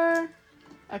parkour,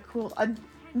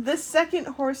 the second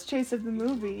horse chase of the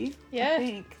movie. Yeah. I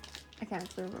think. I can't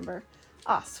actually remember.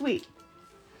 Ah, sweet.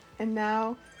 And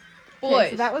now, Boys. okay,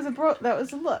 so that was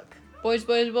a look. Boys.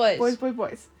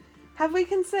 Boys. Have we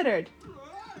considered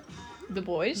The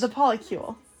boys? the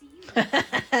polycule?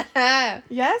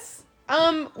 Yes?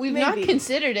 We've not Maybe.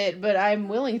 considered it, but I'm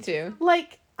willing to.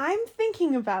 Like, I'm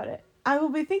thinking about it. I will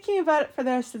be thinking about it for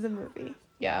the rest of the movie,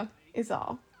 Yeah. is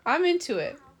all. I'm into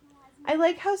it. I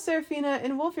like how Serafina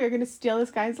and Wolfie are going to steal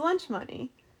this guy's lunch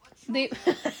money. They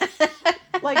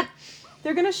Like,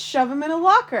 they're going to shove him in a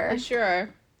locker. They sure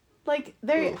are. Like,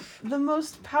 they're Oof. the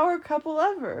most power couple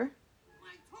ever.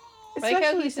 I like how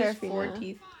Especially he says Serafina. 4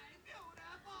 teeth.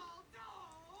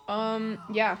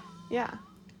 Yeah. Yeah.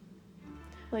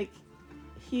 Like,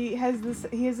 he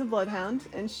is a bloodhound,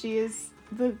 and she is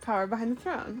the power behind the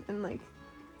throne. And, like,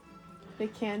 they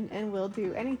can and will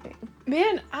do anything.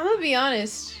 Man, I'm gonna be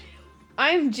honest.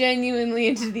 I'm genuinely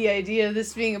into the idea of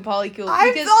this being a polycule.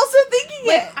 I'm because, also thinking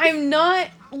like, it! I'm not,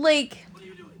 like,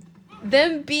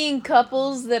 them being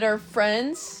couples that are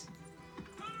friends.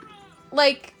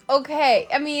 Like, okay,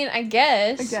 I mean, I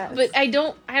guess. But I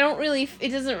don't really, it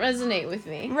doesn't resonate with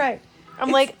me. Right. I'm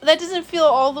It's- like, that doesn't feel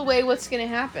all the way what's gonna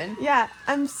happen. Yeah,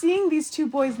 I'm seeing these two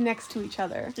boys next to each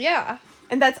other. Yeah.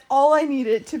 And that's all I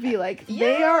needed to be like,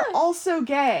 they are Yeah. also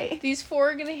gay. These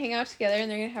four are gonna hang out together and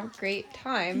they're gonna have a great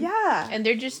time. Yeah. And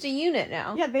they're just a unit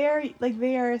now. Yeah, they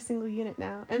are a single unit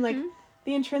now. And like Mhm.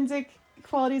 the intrinsic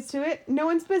qualities to it, no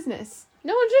one's business.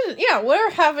 No one doesn't. Yeah,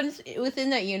 whatever happens within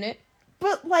that unit,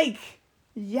 But like,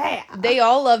 yeah. they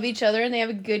all love each other and they have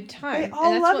a good time. They all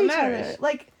and that's love what each matters. other.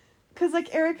 Like, cause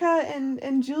like Erica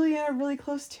and Julia are really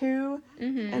close too.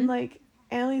 Mm-hmm. And like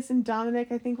Annalise and Dominic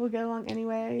I think will get along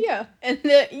anyway. Yeah, and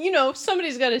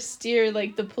somebody's got to steer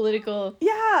like the political.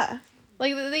 Yeah.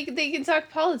 Like they can talk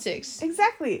politics.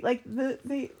 Exactly. Like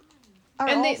they are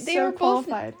And all they so are both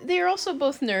qualified. they are also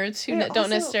both nerds who They're don't also-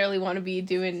 necessarily want to be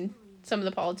doing some of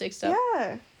the politics stuff.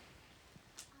 Yeah.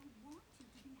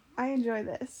 I enjoy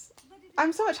this.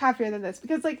 I'm so much happier than this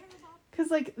because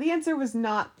the answer was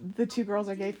not the two girls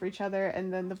are gay for each other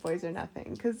and then the boys are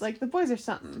nothing. Because like the boys are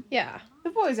something. Yeah, The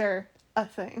boys are a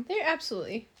thing. they're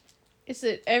absolutely. It's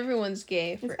that everyone's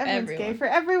gay for Everyone's everyone. gay for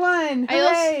everyone. I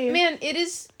also, Hooray! man, it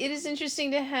is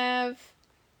interesting to have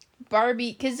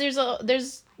Barbie because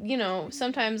there's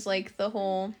sometimes like the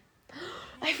whole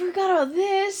I forgot all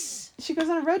this. She goes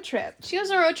on a road trip. She goes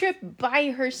on a road trip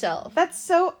by herself. That's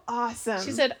so awesome.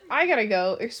 She said, "I gotta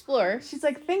go explore." She's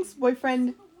like, thanks,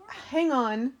 boyfriend. Hang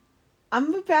on. I'm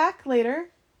gonna be back later.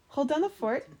 Hold down the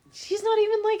fort. She's not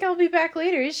even like, "I'll be back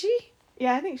later," is she?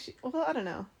 Yeah, I think well, I don't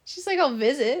know. She's like, "I'll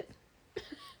visit."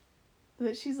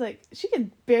 But she's like, she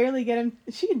can barely get him.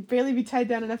 She can barely be tied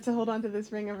down enough to hold on to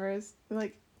this ring of hers. I'm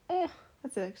like, Oh,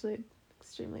 that's actually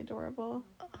extremely adorable.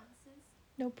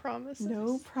 no promises.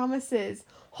 No promises.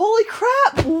 Holy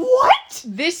crap! What?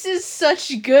 This is such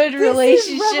good This is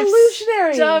relationship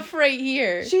revolutionary. stuff right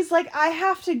here. She's like, I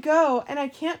have to go, and I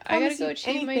can't I promise gotta go you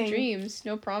achieve my anything. dreams.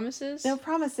 No promises. No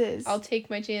promises. I'll take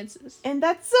my chances. And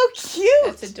that's so cute.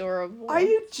 That's adorable. Are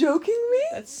you joking me?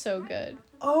 That's so good.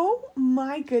 Oh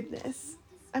my goodness.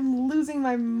 I'm losing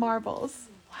my marbles.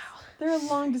 Wow. They're a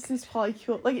long distance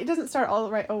polycule. Like, it doesn't start all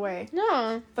right away,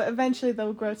 No. but eventually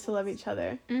they'll grow to love each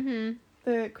other. Mm-hmm.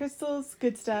 The crystals,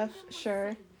 good stuff,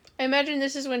 sure. I imagine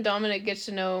this is when Dominic gets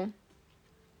to know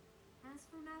As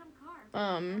for Madame Carr,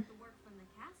 um the work from the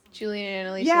castle. Julian and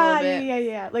Annalise a Yeah, little bit.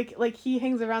 yeah. Like he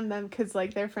hangs around them because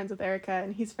like they're friends with Erica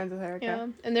and he's friends with Erica. Yeah,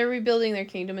 and they're rebuilding their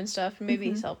kingdom and stuff. And maybe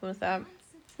he's helping with that.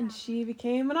 And she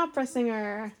became an opera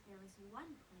singer. There is one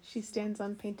place She stands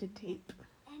on painted tape.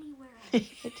 anywhere else.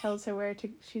 It tells her where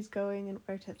she's going and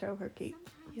where to throw her cape.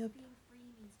 Sometimes Yep. being free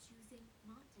means choosing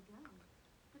not to go.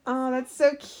 Oh, that's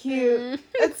so cute. Mm.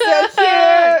 It's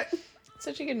so cute.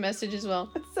 Such a good message as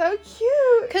well. It's so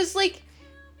cute. Cause like,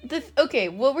 okay,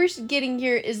 what we're getting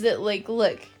here is that like,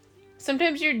 look,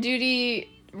 sometimes your duty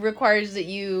requires that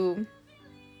you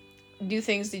do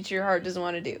things that your heart doesn't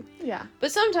want to do, Yeah.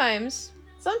 but sometimes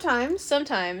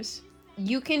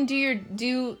you can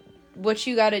do what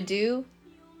you gotta do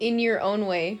in your own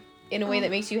way, in a way that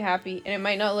makes you happy, and it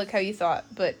might not look how you thought,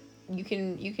 but you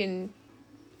can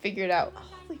figure it out.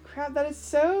 Holy crap, that is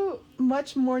so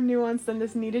much more nuanced than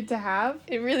this needed to have.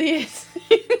 It really is.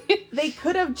 They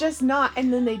could have just not,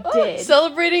 and then they Oh, did.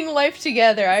 celebrating life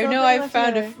together. I know Celebrating I've life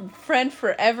found a together. friend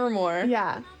forevermore.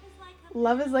 Yeah.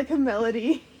 Love is like a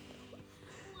melody.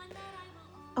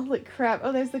 Holy crap.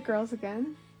 Oh, there's the girls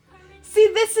again. See,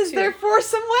 this is Two. their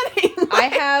foursome wedding. I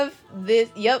have this.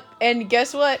 Yep. And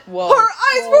guess what? Whoa. Her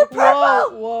eyes were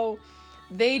purple! Whoa.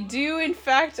 They do, in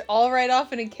fact, all ride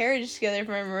off in a carriage together, if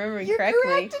I'm remembering You're correctly.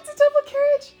 correct. It's a double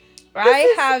carriage. I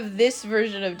is- have this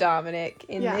version of Dominic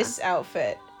in Yeah. this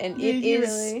outfit, and Did it you is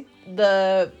really?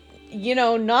 the,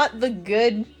 not the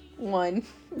good one,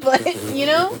 but,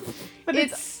 But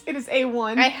it is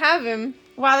A1. I have him.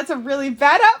 Wow, that's a really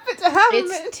bad outfit to have him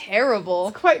in. It's terrible.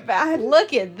 It's quite bad.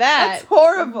 Look at that. That's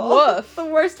horrible. Woof. The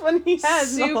worst one he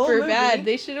has. in the whole Super movie. bad.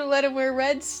 They should have let him wear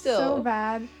red still. So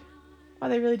bad. Wow,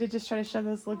 they really did just try to shove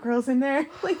those little girls in there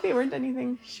like they weren't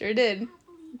anything. Sure did.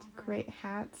 Great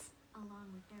hats. Along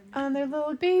with their They're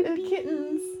little Babies.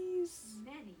 kittens.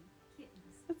 many kittens.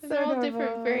 That's They're all different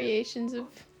adorable. variations of.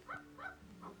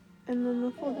 And then the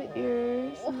folded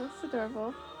ears. And that's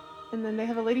adorable. And then they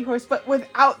have a lady horse, but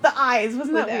without the eyes.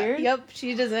 Wasn't that weird? Yep,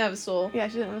 she doesn't have a soul. Yeah,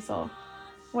 she didn't have a soul.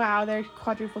 Wow, they're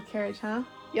quadruple carriage, huh?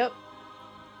 Yep.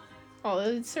 All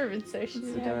the servants there. It's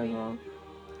She's happy. adorable.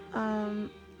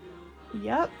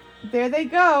 Yep. There they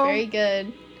go. Very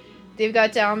good. They've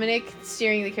got Dominic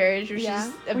steering the carriage, which Yeah,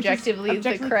 is which is objectively the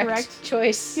objectively correct, correct.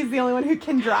 choice. He's the only one who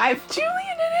can drive. Julian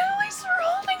and Annalise were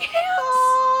holding hands.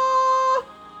 Aww.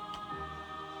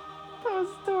 That was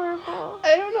adorable.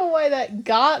 I don't know why that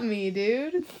got me,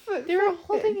 dude. They were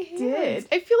holding It hands. did.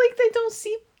 I feel like they don't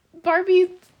see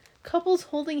Barbie couples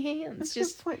holding hands. That's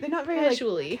Just just point. They're not very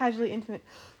casually. casually intimate.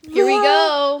 here we The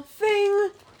go. Thing.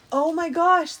 Oh my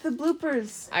gosh, the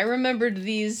bloopers. I remembered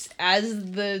these as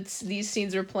these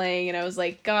scenes were playing, and I was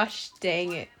like, "Gosh,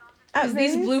 dang it!" Because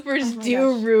these bloopers Oh my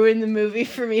do gosh. ruin the movie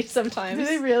for me sometimes. Do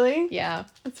they really? Yeah,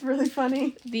 That's really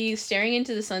funny. the staring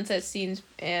into the sunset scenes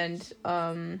and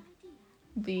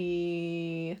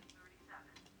the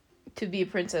to be a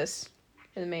princess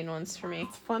are the main ones for me.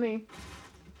 It's funny.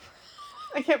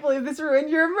 I can't believe this ruined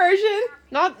your immersion.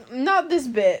 Not this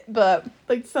bit, but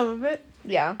Like some of it.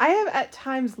 yeah. I have at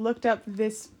times looked up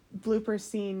this blooper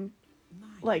scene,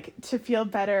 like to feel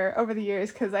better over the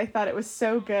years because I thought it was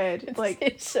so good.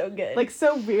 It's so good. Like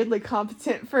so weirdly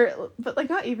competent but like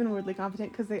not even weirdly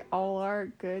competent because they all are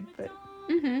good. But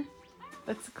mm-hmm.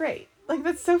 that's great. Like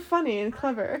that's so funny and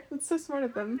clever. That's so smart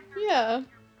of them. Yeah,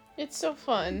 it's so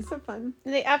fun. It's so fun.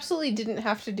 They absolutely didn't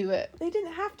have to do it. They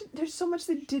didn't have to. There's so much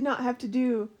they did not have to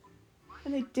do,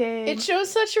 and they did. It shows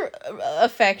such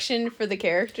affection for the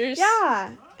characters.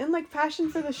 Yeah, and like passion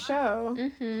for the show.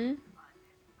 Mm-hmm.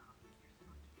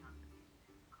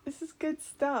 This is good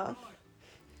stuff.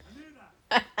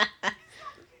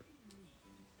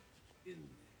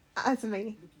 That's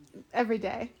me. Every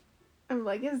day. I'm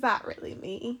like, is that really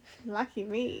me? Lucky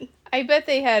me. I bet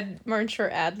they had Martin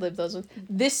Short ad-lib those ones.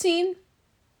 This scene,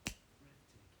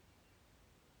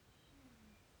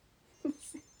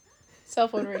 cell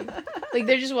phone ring. Like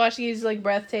they're just watching, he's like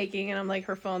breathtaking, and I'm like,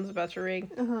 her phone's about to ring.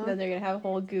 Uh-huh. Then they're gonna have a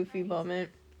whole goofy moment.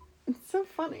 It's so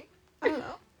funny. I don't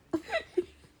know.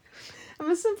 I'm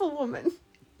a simple woman.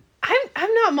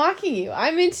 I'm not mocking you.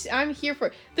 I'm here for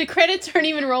it. The credits aren't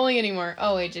even rolling anymore.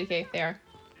 Oh wait, JK, they are.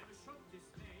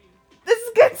 This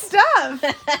is good stuff.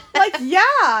 Like,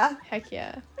 yeah. Heck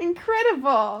yeah.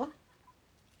 Incredible.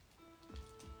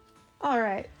 All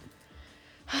right.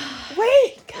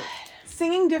 Wait.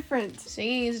 Singing different.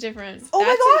 Singing is different. Oh my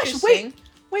That's gosh, wait. interesting.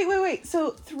 Wait.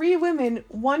 So 3 women,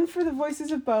 one for the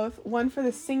voices of both, one for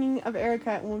the singing of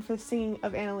Erica, and one for the singing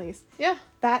of Annalise. Yeah.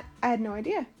 That, I had no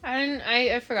idea.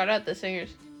 I forgot about the singers.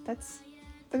 That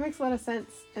makes a lot of sense,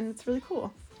 and it's really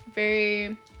cool.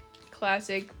 Very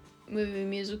classic movie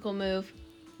musical move.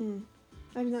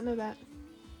 I did not know that.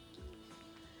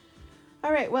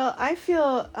 All right, well, I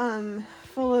feel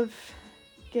full of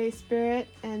gay spirit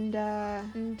and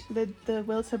the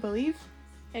will to believe.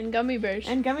 And gummy bears.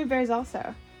 And gummy bears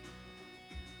also.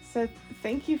 So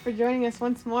thank you for joining us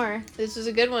once more. This is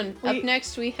a good one. Up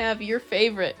next, we have your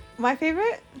favorite. My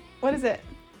favorite? What is it?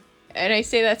 And I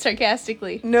say that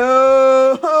sarcastically.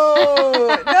 No!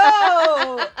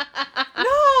 No!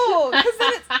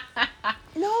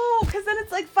 No! Because then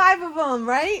it's like 5 of them,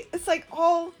 right? It's like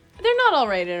all... They're not all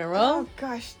right in a row. Oh,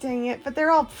 gosh, dang it. But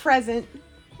they're all present.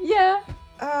 Yeah.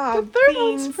 Oh, The third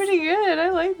beans. one's pretty good. I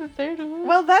like the third one.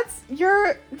 Well, that's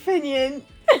your opinion.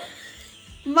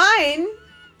 Mine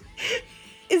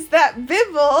is that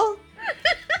Bibble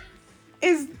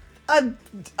is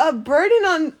a burden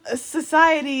on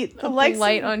society, the likes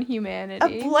blight of, on a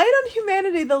humanity. blight on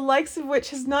humanity, the likes of which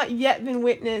has not yet been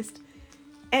witnessed,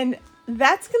 and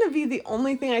that's gonna be the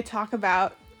only thing I talk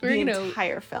about the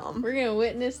entire film. We're gonna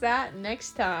witness that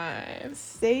next time.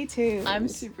 Stay tuned. I'm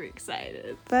super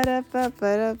excited.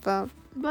 Ba-da-ba-ba-da-ba.